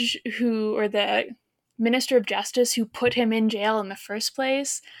judge or the Minister of Justice who put him in jail in the first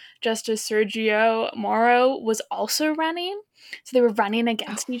place, Justice Sergio Moro, was also running. So they were running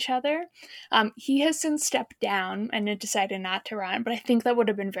against each other. He has since stepped down and decided not to run, but I think that would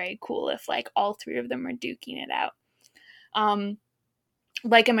have been very cool if, like, all three of them were duking it out.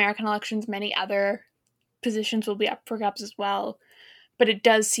 Like American elections, many other positions will be up for grabs as well, but it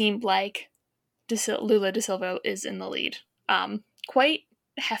does seem like Lula da Silva is in the lead, quite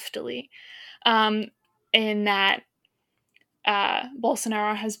heftily, in that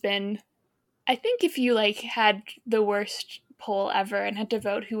Bolsonaro has been, I think if you, like, had the worst poll ever and had to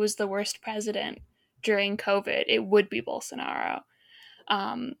vote who was the worst president during COVID, it would be Bolsonaro.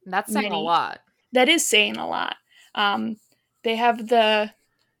 That's saying a lot. That is saying a lot. They have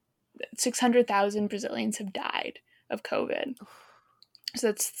 600,000 Brazilians have died of COVID. So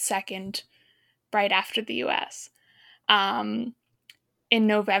that's second, right after the US. In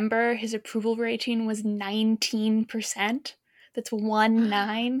November, his approval rating was 19%. That's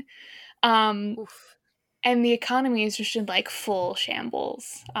 19. And the economy is just in, like, full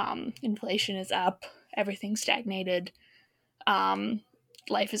shambles. Inflation is up. Everything's stagnated.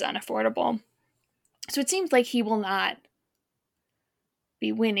 Life is unaffordable. So it seems like he will not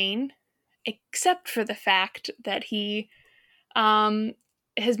be winning, except for the fact that he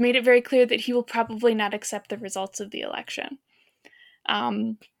has made it very clear that he will probably not accept the results of the election.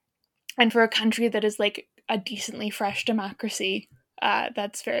 And for a country that is, like, a decently fresh democracy,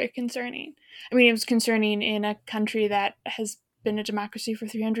 that's very concerning. I mean, it was concerning in a country that has been a democracy for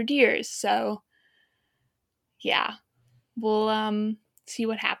 300 years. So, yeah, we'll see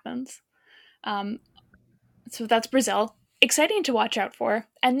what happens. So that's Brazil. Exciting to watch out for.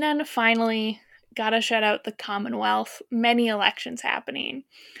 And then finally, gotta shout out the Commonwealth. Many elections happening.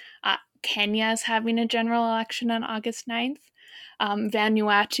 Kenya is having a general election on August 9th.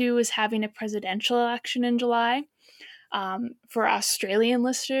 Vanuatu is having a presidential election in July. For Australian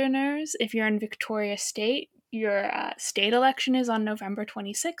listeners, if you're in Victoria State, your state election is on November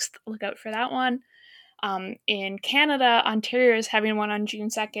 26th. Look out for that one. In Canada, Ontario is having one on June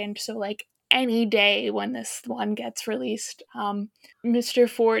 2nd. So, like, any day when this one gets released.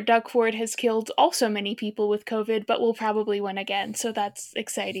 Doug Ford has killed also many people with COVID, but will probably win again. So that's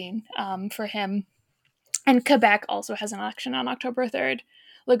exciting for him. And Quebec also has an election on October 3rd.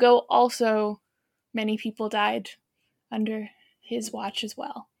 Legault also, many people died under his watch as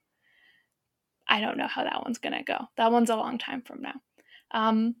well. I don't know how that one's going to go. That one's a long time from now.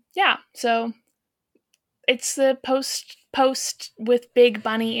 Yeah, so it's the post with big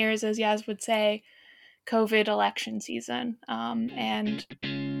bunny ears, as Yaz would say, COVID election season. And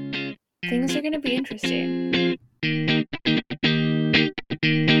things are going to be interesting.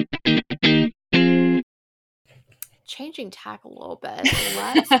 Changing tack a little bit,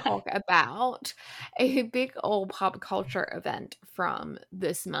 let's talk about a big old pop culture event from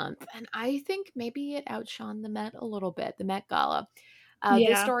this month. And I think maybe it outshone the Met a little bit, the Met Gala.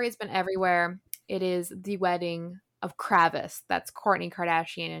 This story has been everywhere. It is the wedding of Kravis. That's Kourtney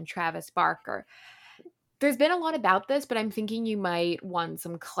Kardashian and Travis Barker. There's been a lot about this, but I'm thinking you might want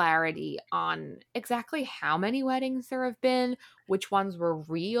some clarity on exactly how many weddings there have been, which ones were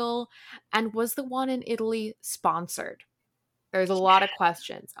real, and was the one in Italy sponsored? There's a lot of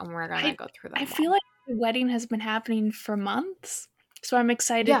questions, and we're going to go through them. I feel like The wedding has been happening for months, so I'm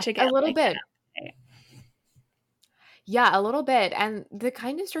excited Yeah, to a get little like an bit. update. Yeah, a little bit. And the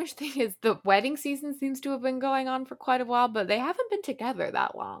kind of strange thing is the wedding season seems to have been going on for quite a while, but they haven't been together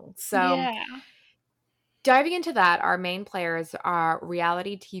that long. So, Yeah. diving into that, our main players are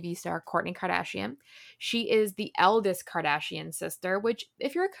reality TV star Kourtney Kardashian. She is the eldest Kardashian sister, which,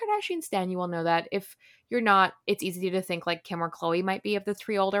 if you're a Kardashian stan, you will know that. If you're not, it's easy to think like Kim or Khloe might be of the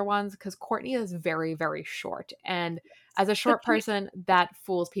three older ones because Kourtney is very, very short. And as a But short person, that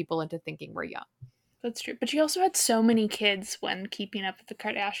fools people into thinking we're young. that's true. But she also had so many kids when Keeping Up with the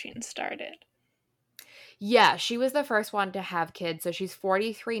Kardashians started. Yeah, she was the first one to have kids. So she's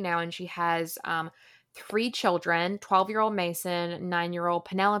 43 now and she has three children, 12-year-old Mason, 9-year-old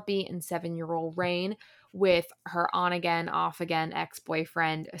Penelope, and 7-year-old Rain with her on again, off again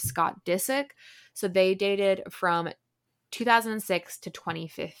ex-boyfriend Scott Disick. So they dated from 2006 to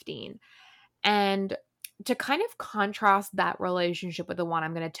 2015. And to kind of contrast that relationship with the one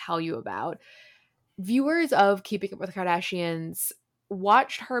I'm going to tell you about, viewers of Keeping Up with the Kardashians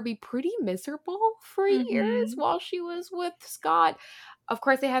watched her be pretty miserable for years Mm-hmm. while she was with Scott. Of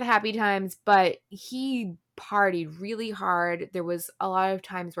course, they had happy times, but he partied really hard. There was a lot of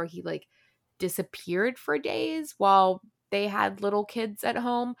times where he like disappeared for days while they had little kids at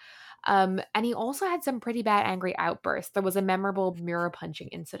home. And he also had some pretty bad angry outbursts. There was a memorable mirror punching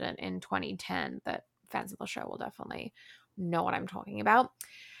incident in 2010 that fans of the show will definitely know what I'm talking about.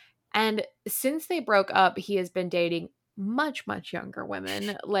 And since they broke up, he has been dating much, much younger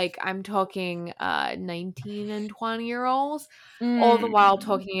women. Like I'm talking 19 and 20-year-olds, all the while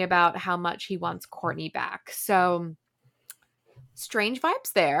talking about how much he wants Kourtney back. So strange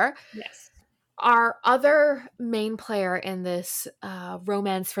vibes there. Yes. Our other main player in this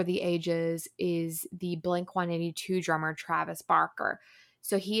romance for the ages is the Blink 182 drummer Travis Barker.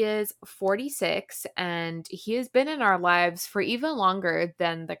 So he is 46 and he has been in our lives for even longer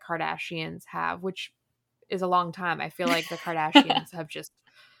than the Kardashians have, which is a long time. I feel like the Kardashians have just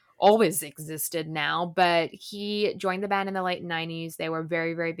always existed now, but he joined the band in the late 90s. They were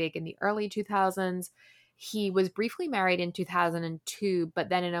very, very big in the early 2000s. He was briefly married in 2002, but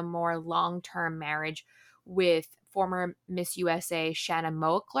then in a more long-term marriage with former Miss USA Shanna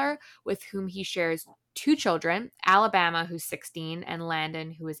Moakler, with whom he shares two children, Alabama, who's 16, and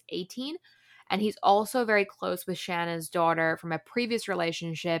Landon, who is 18. And he's also very close with Shanna's daughter from a previous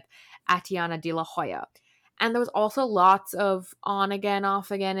relationship, Atiana De La Hoya. And there was also lots of on again, off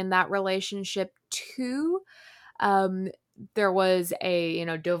again in that relationship too. There was a,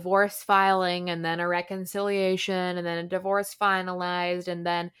 divorce filing and then a reconciliation and then a divorce finalized. And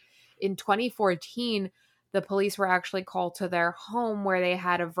then in 2014, the police were actually called to their home where they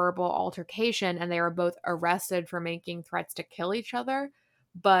had a verbal altercation and they were both arrested for making threats to kill each other,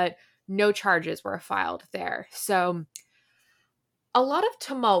 but no charges were filed there. So a lot of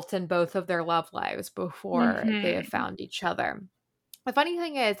tumult in both of their love lives before they have found each other. The funny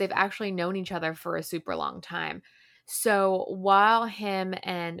thing is, they've actually known each other for a super long time. So while him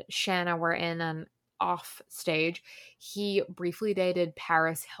and Shanna were in an off stage, he briefly dated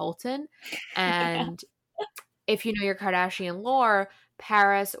Paris Hilton. And if you know your Kardashian lore,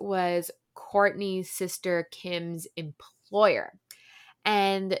 Paris was Kourtney's sister Kim's employer.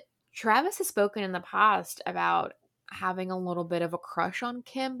 And Travis has spoken in the past about having a little bit of a crush on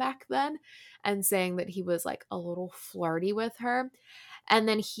Kim back then and saying that he was like a little flirty with her. And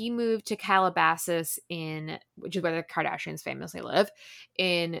then he moved to Calabasas which is where the Kardashians famously live,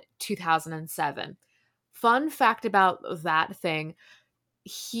 in 2007. Fun fact about that thing,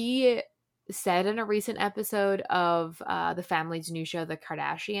 he said in a recent episode of the family's new show, The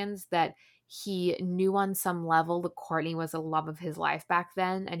Kardashians, that he knew on some level that Kourtney was the love of his life back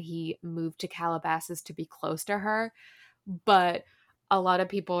then, and he moved to Calabasas to be close to her. But a lot of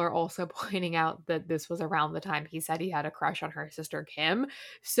people are also pointing out that this was around the time he said he had a crush on her sister Kim.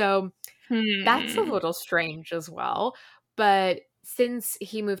 So that's a little strange as well. But since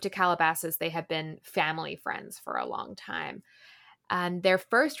he moved to Calabasas, they have been family friends for a long time. And their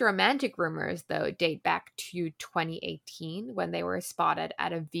first romantic rumors, though, date back to 2018 when they were spotted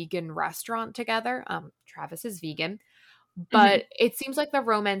at a vegan restaurant together. Travis is vegan, but it seems like the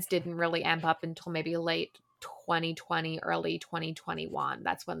romance didn't really amp up until maybe late 2020, early 2021.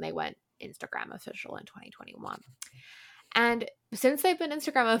 That's when they went Instagram official in 2021. And since they've been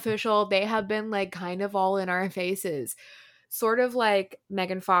Instagram official, they have been like kind of all in our faces. Sort of like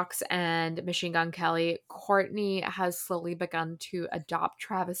Megan Fox and Machine Gun Kelly, Kourtney has slowly begun to adopt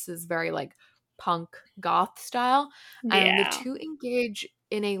Travis's very like punk goth style. And the two engage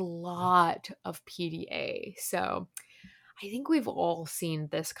in a lot of PDA. So I think we've all seen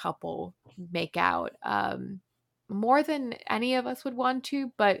this couple make out more than any of us would want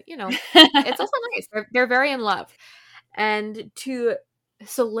to, but it's also nice. They're very in love. And to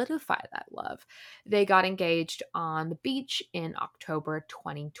solidify that love, they got engaged on the beach in October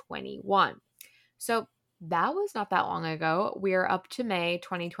 2021. So that was not that long ago. We're up to May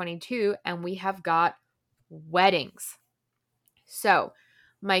 2022 and we have got weddings. So,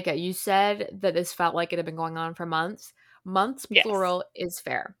 Micah, you said that this felt like it had been going on for months. Months, Yes. plural, is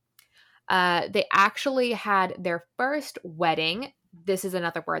fair. They actually had their first wedding. This is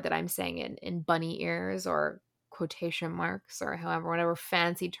another word that I'm saying in bunny ears or quotation marks or however, whatever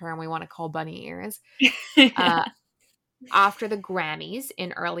fancy term we want to call bunny ears. After the Grammys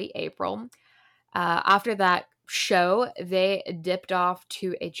in early April. After that show, they dipped off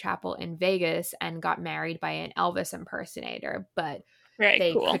to a chapel in Vegas and got married by an Elvis impersonator, but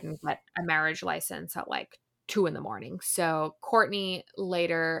they couldn't get a marriage license at like 2 a.m. So Kourtney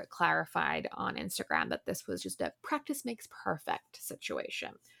later clarified on Instagram that this was just a practice makes perfect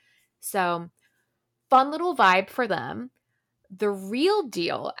situation. So fun little vibe for them. The real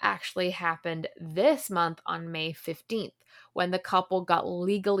deal actually happened this month on May 15th when the couple got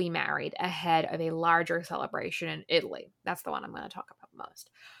legally married ahead of a larger celebration in Italy. That's the one I'm going to talk about most.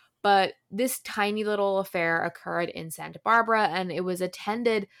 But this tiny little affair occurred in Santa Barbara, and it was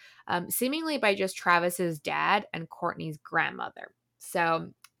attended seemingly by just Travis's dad and Kourtney's grandmother.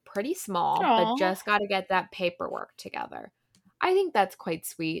 So pretty small, but just got to get that paperwork together. I think that's quite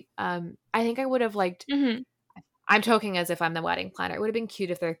sweet. I think I would have liked... Mm-hmm. I'm talking as if I'm the wedding planner. It would have been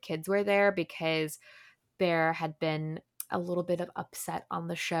cute if their kids were there because there had been a little bit of upset on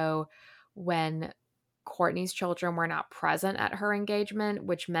the show when Kourtney's children were not present at her engagement,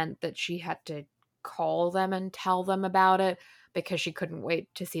 which meant that she had to call them and tell them about it because she couldn't wait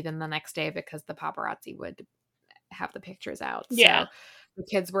to see them the next day because the paparazzi would have the pictures out. Yeah. So the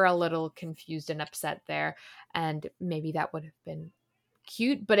kids were a little confused and upset there, and maybe that would have been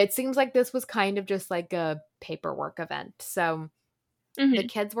cute, but it seems like this was kind of just like a paperwork event. So the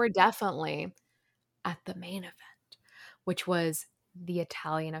kids were definitely at the main event, which was the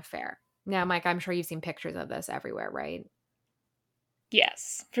Italian affair. Now, Mike, I'm sure you've seen pictures of this everywhere, right?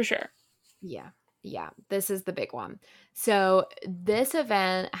 Yes, for sure. Yeah, this is the big one. So this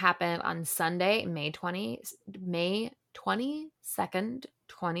event happened on Sunday, May 22nd,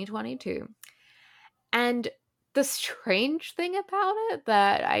 2022. And the strange thing about it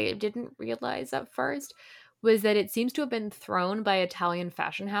that I didn't realize at first was that it seems to have been thrown by Italian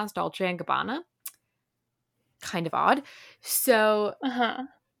fashion house Dolce & Gabbana. Kind of odd. So,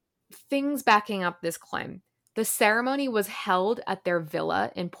 things backing up this claim. The ceremony was held at their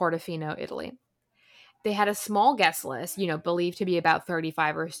villa in Portofino, Italy. They had a small guest list, believed to be about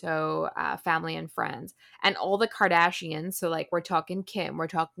 35 or so family and friends. And all the Kardashians, so like we're talking Kim, we're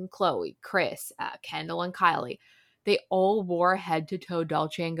talking Khloe, Kris, Kendall, and Kylie. They all wore head-to-toe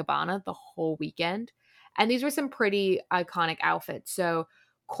Dolce & Gabbana the whole weekend. And these were some pretty iconic outfits. So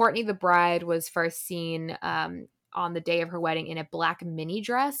Kourtney, the bride, was first seen on the day of her wedding in a black mini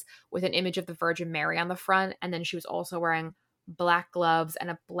dress with an image of the Virgin Mary on the front. And then she was also wearing black gloves and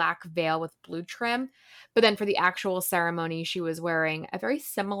a black veil with blue trim. But then for the actual ceremony, she was wearing a very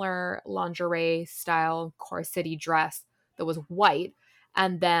similar lingerie style corset-y dress that was white,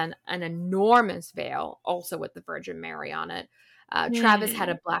 and then an enormous veil also with the Virgin Mary on it. Travis had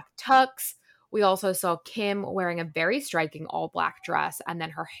a black tux. We also saw Kim wearing a very striking all black dress and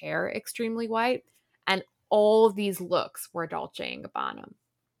then her hair extremely white. And all of these looks were Dolce & Gabbana.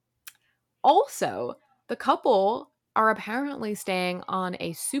 Also, the couple are apparently staying on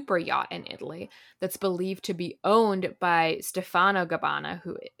a super yacht in Italy that's believed to be owned by Stefano Gabbana,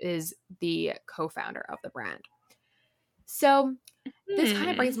 who is the co-founder of the brand. So this kind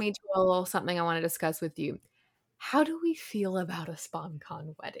of brings me to a little something I want to discuss with you. How do we feel about a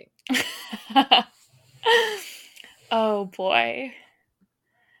SponCon wedding? Oh boy.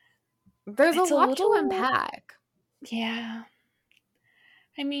 There's a lot to unpack. Yeah.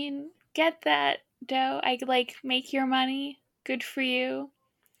 I mean, get that dough. I make your money. Good for you.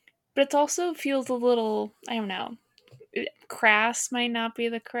 But it also feels a little, I don't know, crass might not be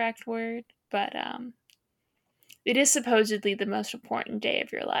the correct word, but it is supposedly the most important day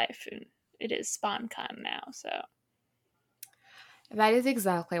of your life, and it is SponCon now, so. That is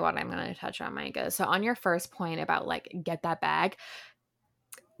exactly what I'm going to touch on, Micah. So on your first point about get that bag,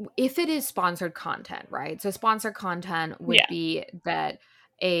 if it is sponsored content, right? So sponsored content would be that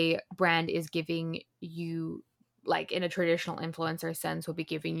a brand is giving you, in a traditional influencer sense, will be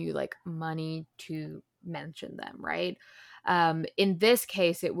giving you money to mention them, right? In this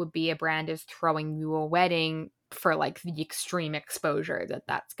case, it would be a brand is throwing you a wedding for like the extreme exposure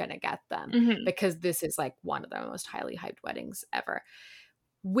that's going to get them, Mhm. because this is like one of the most highly hyped weddings ever.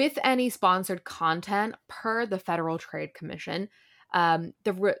 With any sponsored content, per the Federal Trade Commission,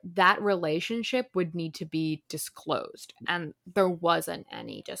 that relationship would need to be disclosed, and there wasn't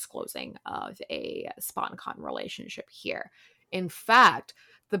any disclosing of a SponCon relationship here. In fact,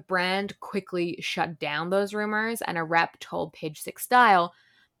 the brand quickly shut down those rumors, and a rep told Page Six Style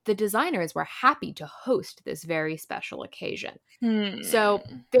the designers were happy to host this very special occasion. So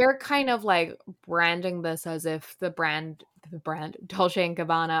they're kind of like branding this as if the brand Dolce and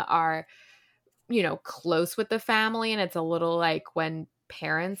Gabbana are, you know, close with the family, and it's a little like when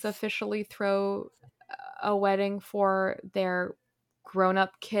parents officially throw a wedding for their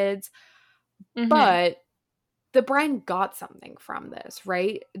grown-up kids. Mhm. But the brand got something from this,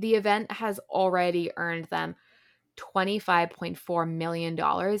 right? The event has already earned them $25.4 million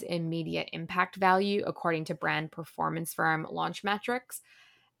in media impact value, according to brand performance firm Launchmetrics.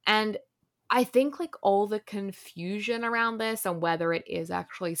 And I think like all the confusion around this and whether it is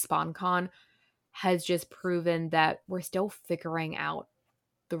actually SponCon has just proven that we're still figuring out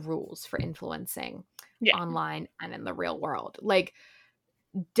the rules for influencing Yeah. online and in the real world. Like,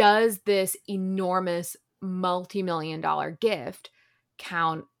 does this enormous multi-million-dollar gift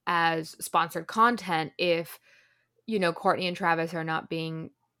count as sponsored content if, you know, Courtney and Travis are not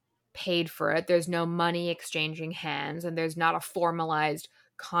being paid for it? There's no money exchanging hands, and there's not a formalized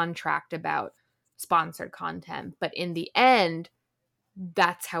contract about sponsored content. But in the end,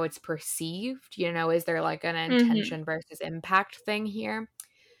 that's how it's perceived. You know, is there like an intention versus impact thing here?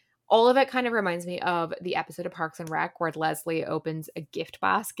 All of it kind of reminds me of the episode of Parks and Rec where Leslie opens a gift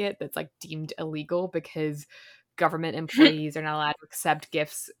basket that's like deemed illegal because government employees are not allowed to accept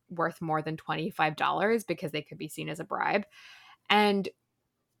gifts worth more than $25 because they could be seen as a bribe. And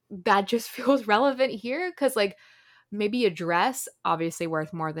that just feels relevant here because, like, maybe a dress, obviously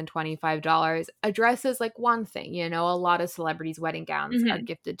worth more than $25. A dress is like one thing, you know, a lot of celebrities' wedding gowns are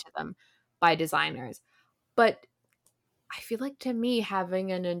gifted to them by designers. But I feel like, to me,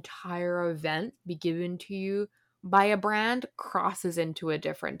 having an entire event be given to you by a brand crosses into a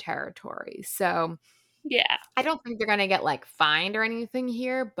different territory. So Yeah. I don't think they're going to get like fined or anything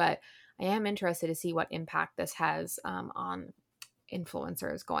here, but I am interested to see what impact this has on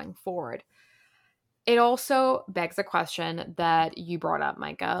influencers going forward. It also begs a question that you brought up,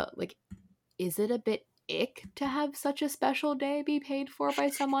 Micah. Like, is it a bit ick to have such a special day be paid for by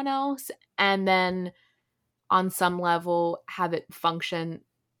someone else and then on some level have it function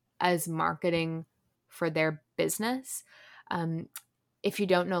as marketing for their business? If you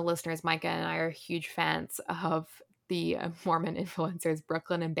don't know, listeners, Micah and I are huge fans of the Mormon influencers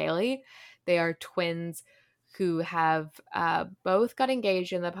Brooklyn and Bailey. They are twins who have both got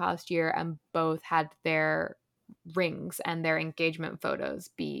engaged in the past year and both had their rings and their engagement photos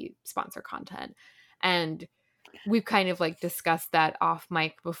be sponsor content. And we've kind of like discussed that off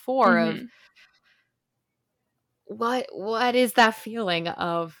mic before of what is that feeling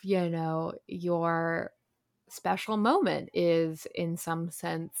of, you know, your special moment is in some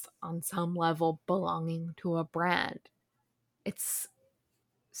sense, on some level, belonging to a brand. It's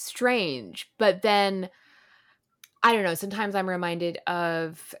strange, but then I don't know, sometimes I'm reminded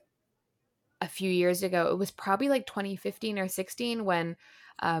of a few years ago. It was probably like 2015 or 16 when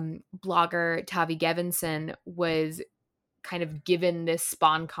blogger Tavi Gevinson was kind of given this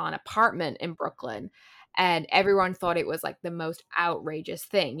SponCon apartment in Brooklyn, and everyone thought it was like the most outrageous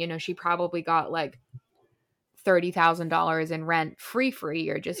thing. You know, she probably got like $30,000 in rent free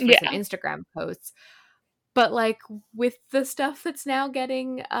or just for some Instagram posts. But like with the stuff that's now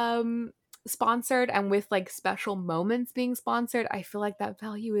getting sponsored and with like special moments being sponsored, I feel like that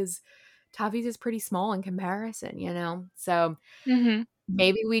value is Tavi's is pretty small in comparison, you know? So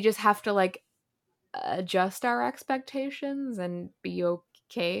maybe we just have to like adjust our expectations and be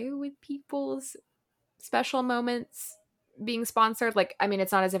okay with people's special moments being sponsored. Like, I mean,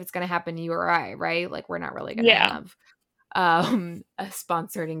 it's not as if it's going to happen to you or I, right? Like, we're not really going to have a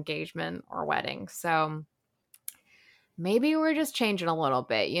sponsored engagement or wedding. So maybe we're just changing a little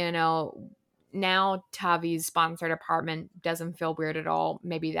bit, you know? Now Tavi's sponsored apartment doesn't feel weird at all.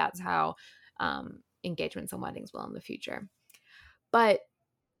 Maybe that's how engagements and weddings will in the future. But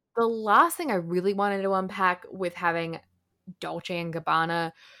the last thing I really wanted to unpack with having Dolce and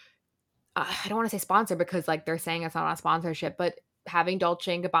Gabbana, I don't want to say sponsor because like they're saying it's not a sponsorship, but having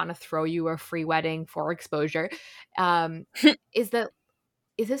Dolce and Gabbana throw you a free wedding for exposure, is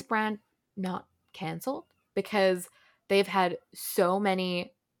this brand not canceled? Because they've had so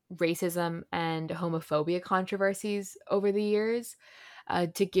many racism and homophobia controversies over the years.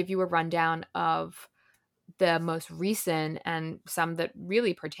 To give you a rundown of the most recent and some that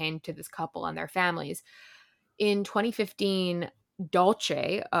really pertain to this couple and their families. In 2015,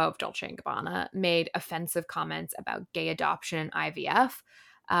 Dolce of Dolce & Gabbana made offensive comments about gay adoption and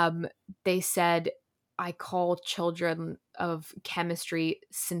IVF. They said, I call children of chemistry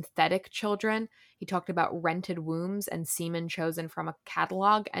synthetic children. He talked about rented wombs and semen chosen from a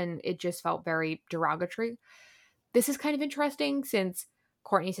catalog, and it just felt very derogatory. This is kind of interesting since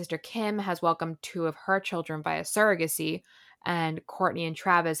Kourtney's sister Kim has welcomed 2 of her children via surrogacy, and Kourtney and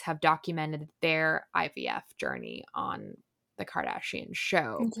Travis have documented their IVF journey on the Kardashian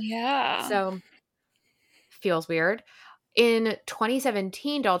show. Yeah. So, feels weird. In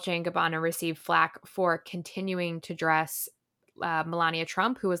 2017, Dolce & Gabbana received flack for continuing to dress Melania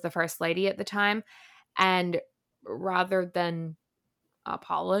Trump, who was the first lady at the time, and rather than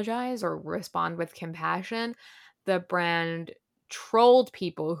apologize or respond with compassion, the brand trolled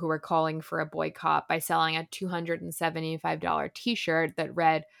people who were calling for a boycott by selling a $275 t-shirt that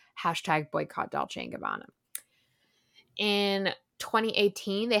read #boycott Dolce & Gabbana. In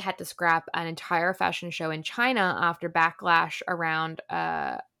 2018, they had to scrap an entire fashion show in China after backlash around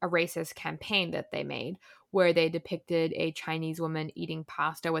a racist campaign that they made where they depicted a Chinese woman eating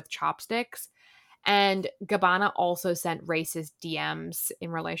pasta with chopsticks. And Gabbana also sent racist DMs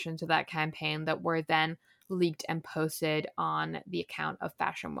in relation to that campaign that were then leaked and posted on the account of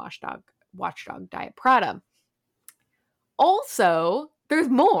fashion watchdog Diet Prada. Also, there's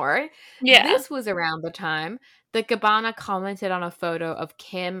more. Yeah. This was around the time that Gabbana commented on a photo of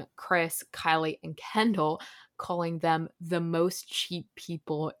Kim, Kris, Kylie, and Kendall, calling them the most cheap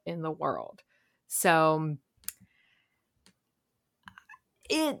people in the world. So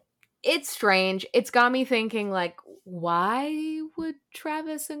it's strange. It's got me thinking, like, why would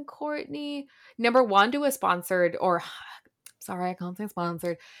Travis and Kourtney, number one, do a sponsored, or sorry, I can't say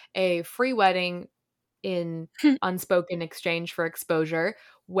sponsored, a free wedding in unspoken exchange for exposure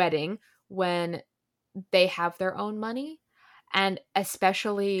wedding when they have their own money, and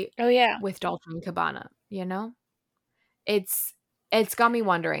especially with Dolce & Gabbana, you know? It's got me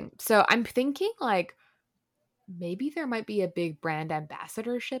wondering. So I'm thinking, like, maybe there might be a big brand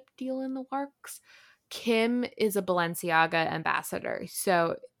ambassadorship deal in the works. Kim is a Balenciaga ambassador,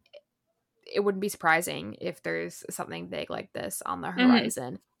 so it wouldn't be surprising if there's something big like this on the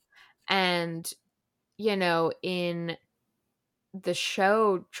horizon. And, you know, in the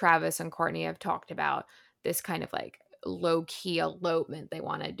show, Travis and Kourtney have talked about this kind of like low-key elopement they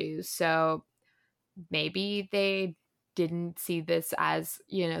want to do. So maybe they didn't see this as,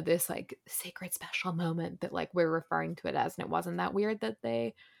 you know, this like sacred special moment that like we're referring to it as, and it wasn't that weird that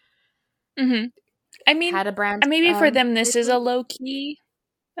they I mean, had a brand. Maybe for them this is a low-key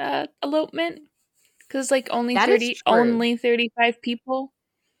elopement because like only 35 people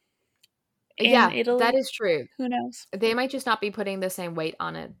in Italy. That is true. Who knows? They might just not be putting the same weight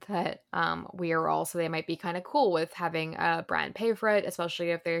on it that we are all, so they might be kind of cool with having a brand pay for it,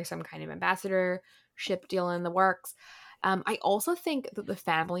 especially if there's some kind of ambassadorship deal in the works. I also think that the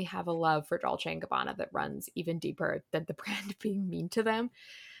family have a love for Dolce & Gabbana that runs even deeper than the brand being mean to them.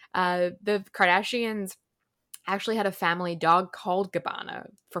 The Kardashians actually had a family dog called Gabbana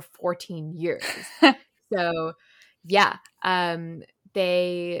for 14 years. So, yeah,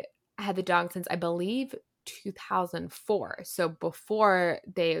 they had the dog since, I believe, 2004. So before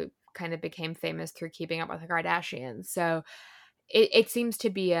they kind of became famous through Keeping Up with the Kardashians. So it seems to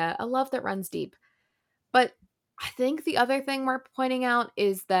be a love that runs deep. But I think the other thing we're pointing out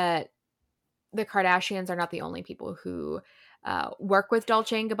is that the Kardashians are not the only people who work with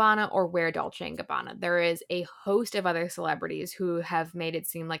Dolce & Gabbana or wear Dolce & Gabbana. There is a host of other celebrities who have made it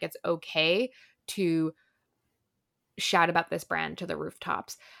seem like it's okay to shout about this brand to the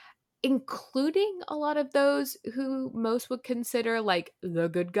rooftops, including a lot of those who most would consider like the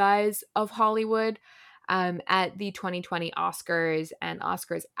good guys of Hollywood. At the 2020 Oscars and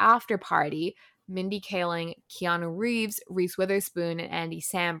Oscars after party, Mindy Kaling, Keanu Reeves, Reese Witherspoon, and Andy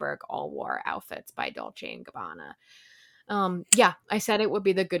Samberg all wore outfits by Dolce & Gabbana. Yeah, I said it would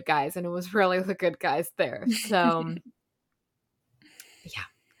be the good guys, and it was really the good guys there. So, yeah.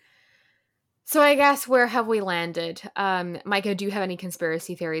 So I guess where have we landed? Micah, do you have any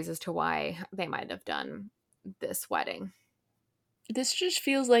conspiracy theories as to why they might have done this wedding? This just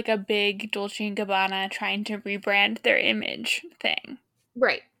feels like a big Dolce & Gabbana trying to rebrand their image thing.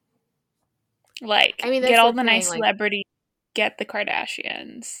 Right. Like, I mean, get all the nice celebrities, get the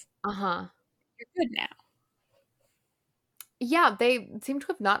Kardashians. Uh-huh. You're good now. Yeah, they seem to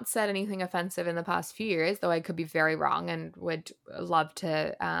have not said anything offensive in the past few years, though I could be very wrong and would love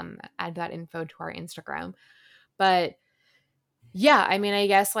to add that info to our Instagram. But Yeah, I mean, I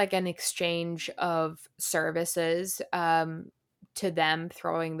guess like an exchange of services to them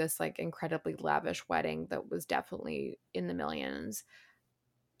throwing this like incredibly lavish wedding that was definitely in the millions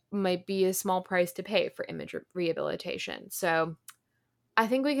might be a small price to pay for image rehabilitation. So I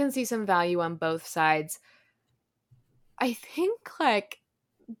think we can see some value on both sides. I think like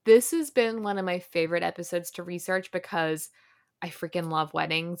this has been one of my favorite episodes to research because I freaking love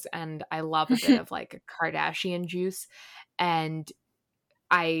weddings and I love a bit of like Kardashian juice. And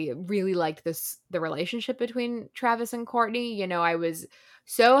I really liked the relationship between Travis and Kourtney. You know, I was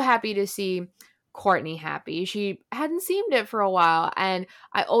so happy to see Kourtney happy. She hadn't seemed it for a while, and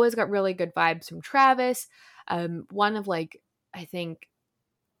I always got really good vibes from Travis. One of like I think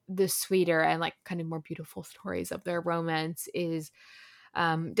the sweeter and like kind of more beautiful stories of their romance is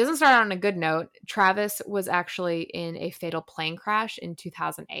doesn't start out on a good note. Travis was actually in a fatal plane crash in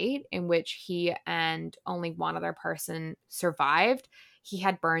 2008 in which he and only one other person survived. He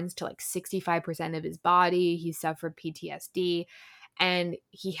had burns to like 65% of his body. He suffered PTSD and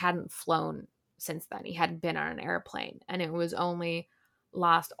he hadn't flown since then. He hadn't been on an airplane. And it was only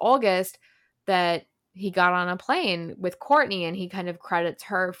last August that he got on a plane with Kourtney and he kind of credits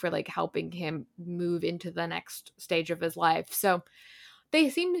her for like helping him move into the next stage of his life. So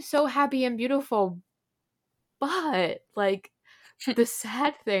they seemed so happy and beautiful, but like the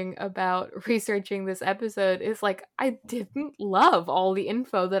sad thing about researching this episode is like I didn't love all the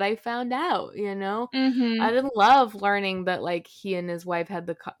info that I found out, you know? Mm-hmm. I didn't love learning that like he and his wife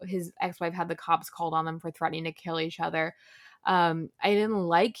had his ex-wife had the cops called on them for threatening to kill each other. I didn't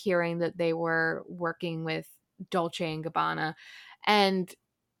like hearing that they were working with Dolce and Gabbana, and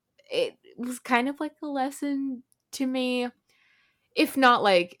it was kind of like a lesson to me, if not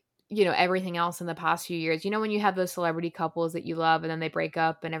like, you know, everything else in the past few years. You know, when you have those celebrity couples that you love and then they break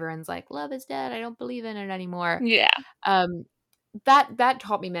up and everyone's like, love is dead, I don't believe in it anymore. Yeah. That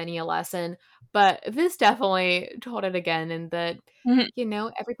taught me many a lesson, but this definitely taught it again, in that, Mhm. you know,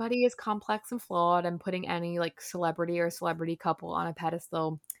 everybody is complex and flawed, and putting any like celebrity or celebrity couple on a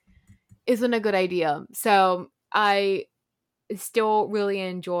pedestal isn't a good idea. So I still really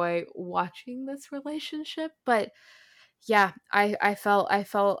enjoy watching this relationship, but yeah, I felt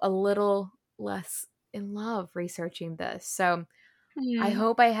a little less in love researching this. So I Mm.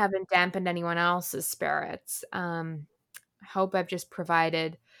 hope I haven't dampened anyone else's spirits. I hope I've just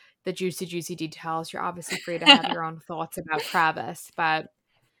provided the juicy details. You're obviously free to have your own thoughts about Travis, but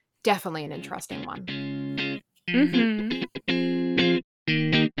definitely an interesting one. Mm-hmm.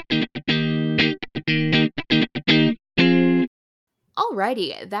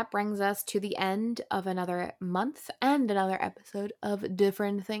 Alrighty, that brings us to the end of another month and another episode of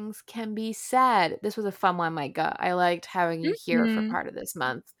Different Things Can Be Said. This was a fun one, Micah. I liked having you here for Mm-hmm. part of this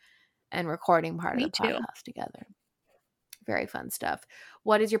month and recording part of Me the too. podcast together. Very fun stuff.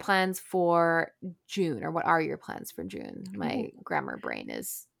 What is your plans for June, or what are your plans for June? My grammar brain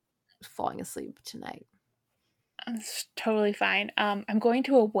is falling asleep tonight. It's totally fine. I'm going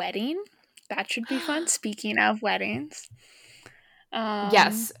to a wedding. That should be fun. Speaking of weddings.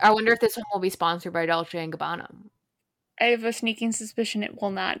 Yes. I wonder if this one will be sponsored by Dolce & Gabbana. I have a sneaking suspicion it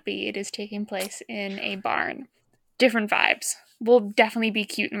will not be. It is taking place in a barn. Different vibes. Will definitely be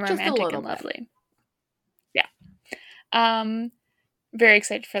cute and Just a romantic little and bit. lovely. Yeah. Very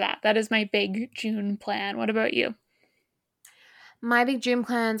excited for that. That is my big June plan. What about you? My big June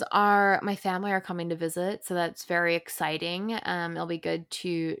plans are my family are coming to visit, so that's very exciting. It'll be good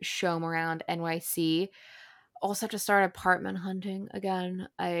to show them around NYC. Also to start apartment hunting again.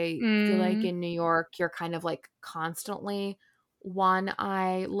 I feel like in New York, you're kind of like constantly one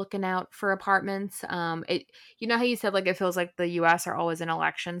eye looking out for apartments. You know how you said like it feels like the US are always in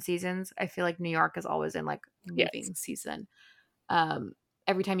election seasons? I feel like New York is always in like moving Yes. season.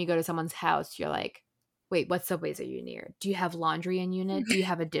 Every time you go to someone's house, you're like, wait, what subways are you near? Do you have laundry in unit? Do you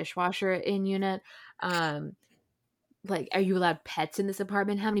have a dishwasher in unit? Like, are you allowed pets in this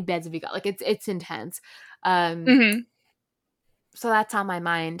apartment? How many beds have you got? Like, it's intense. Mm-hmm. So that's on my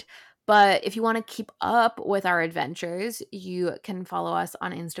mind. But if you want to keep up with our adventures, you can follow us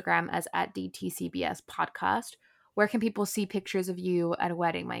on Instagram as at DTCBS Podcast. Where can people see pictures of you at a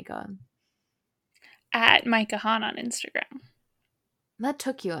wedding, Micah? At Micah Han on Instagram. That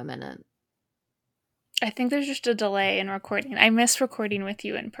took you a minute. I think there's just a delay in recording. I miss recording with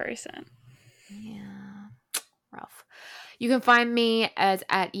you in person. Yeah, rough. You can find me as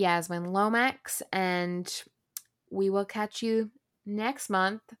at Yasmin Lomax, and we will catch you next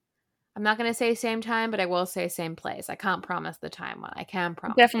month. I'm not going to say same time, but I will say same place. I can't promise the time one. I can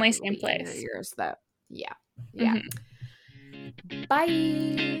promise Definitely that it'll same be in your place. ears, though. Yeah. Mm-hmm.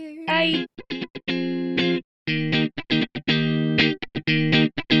 Bye. Bye.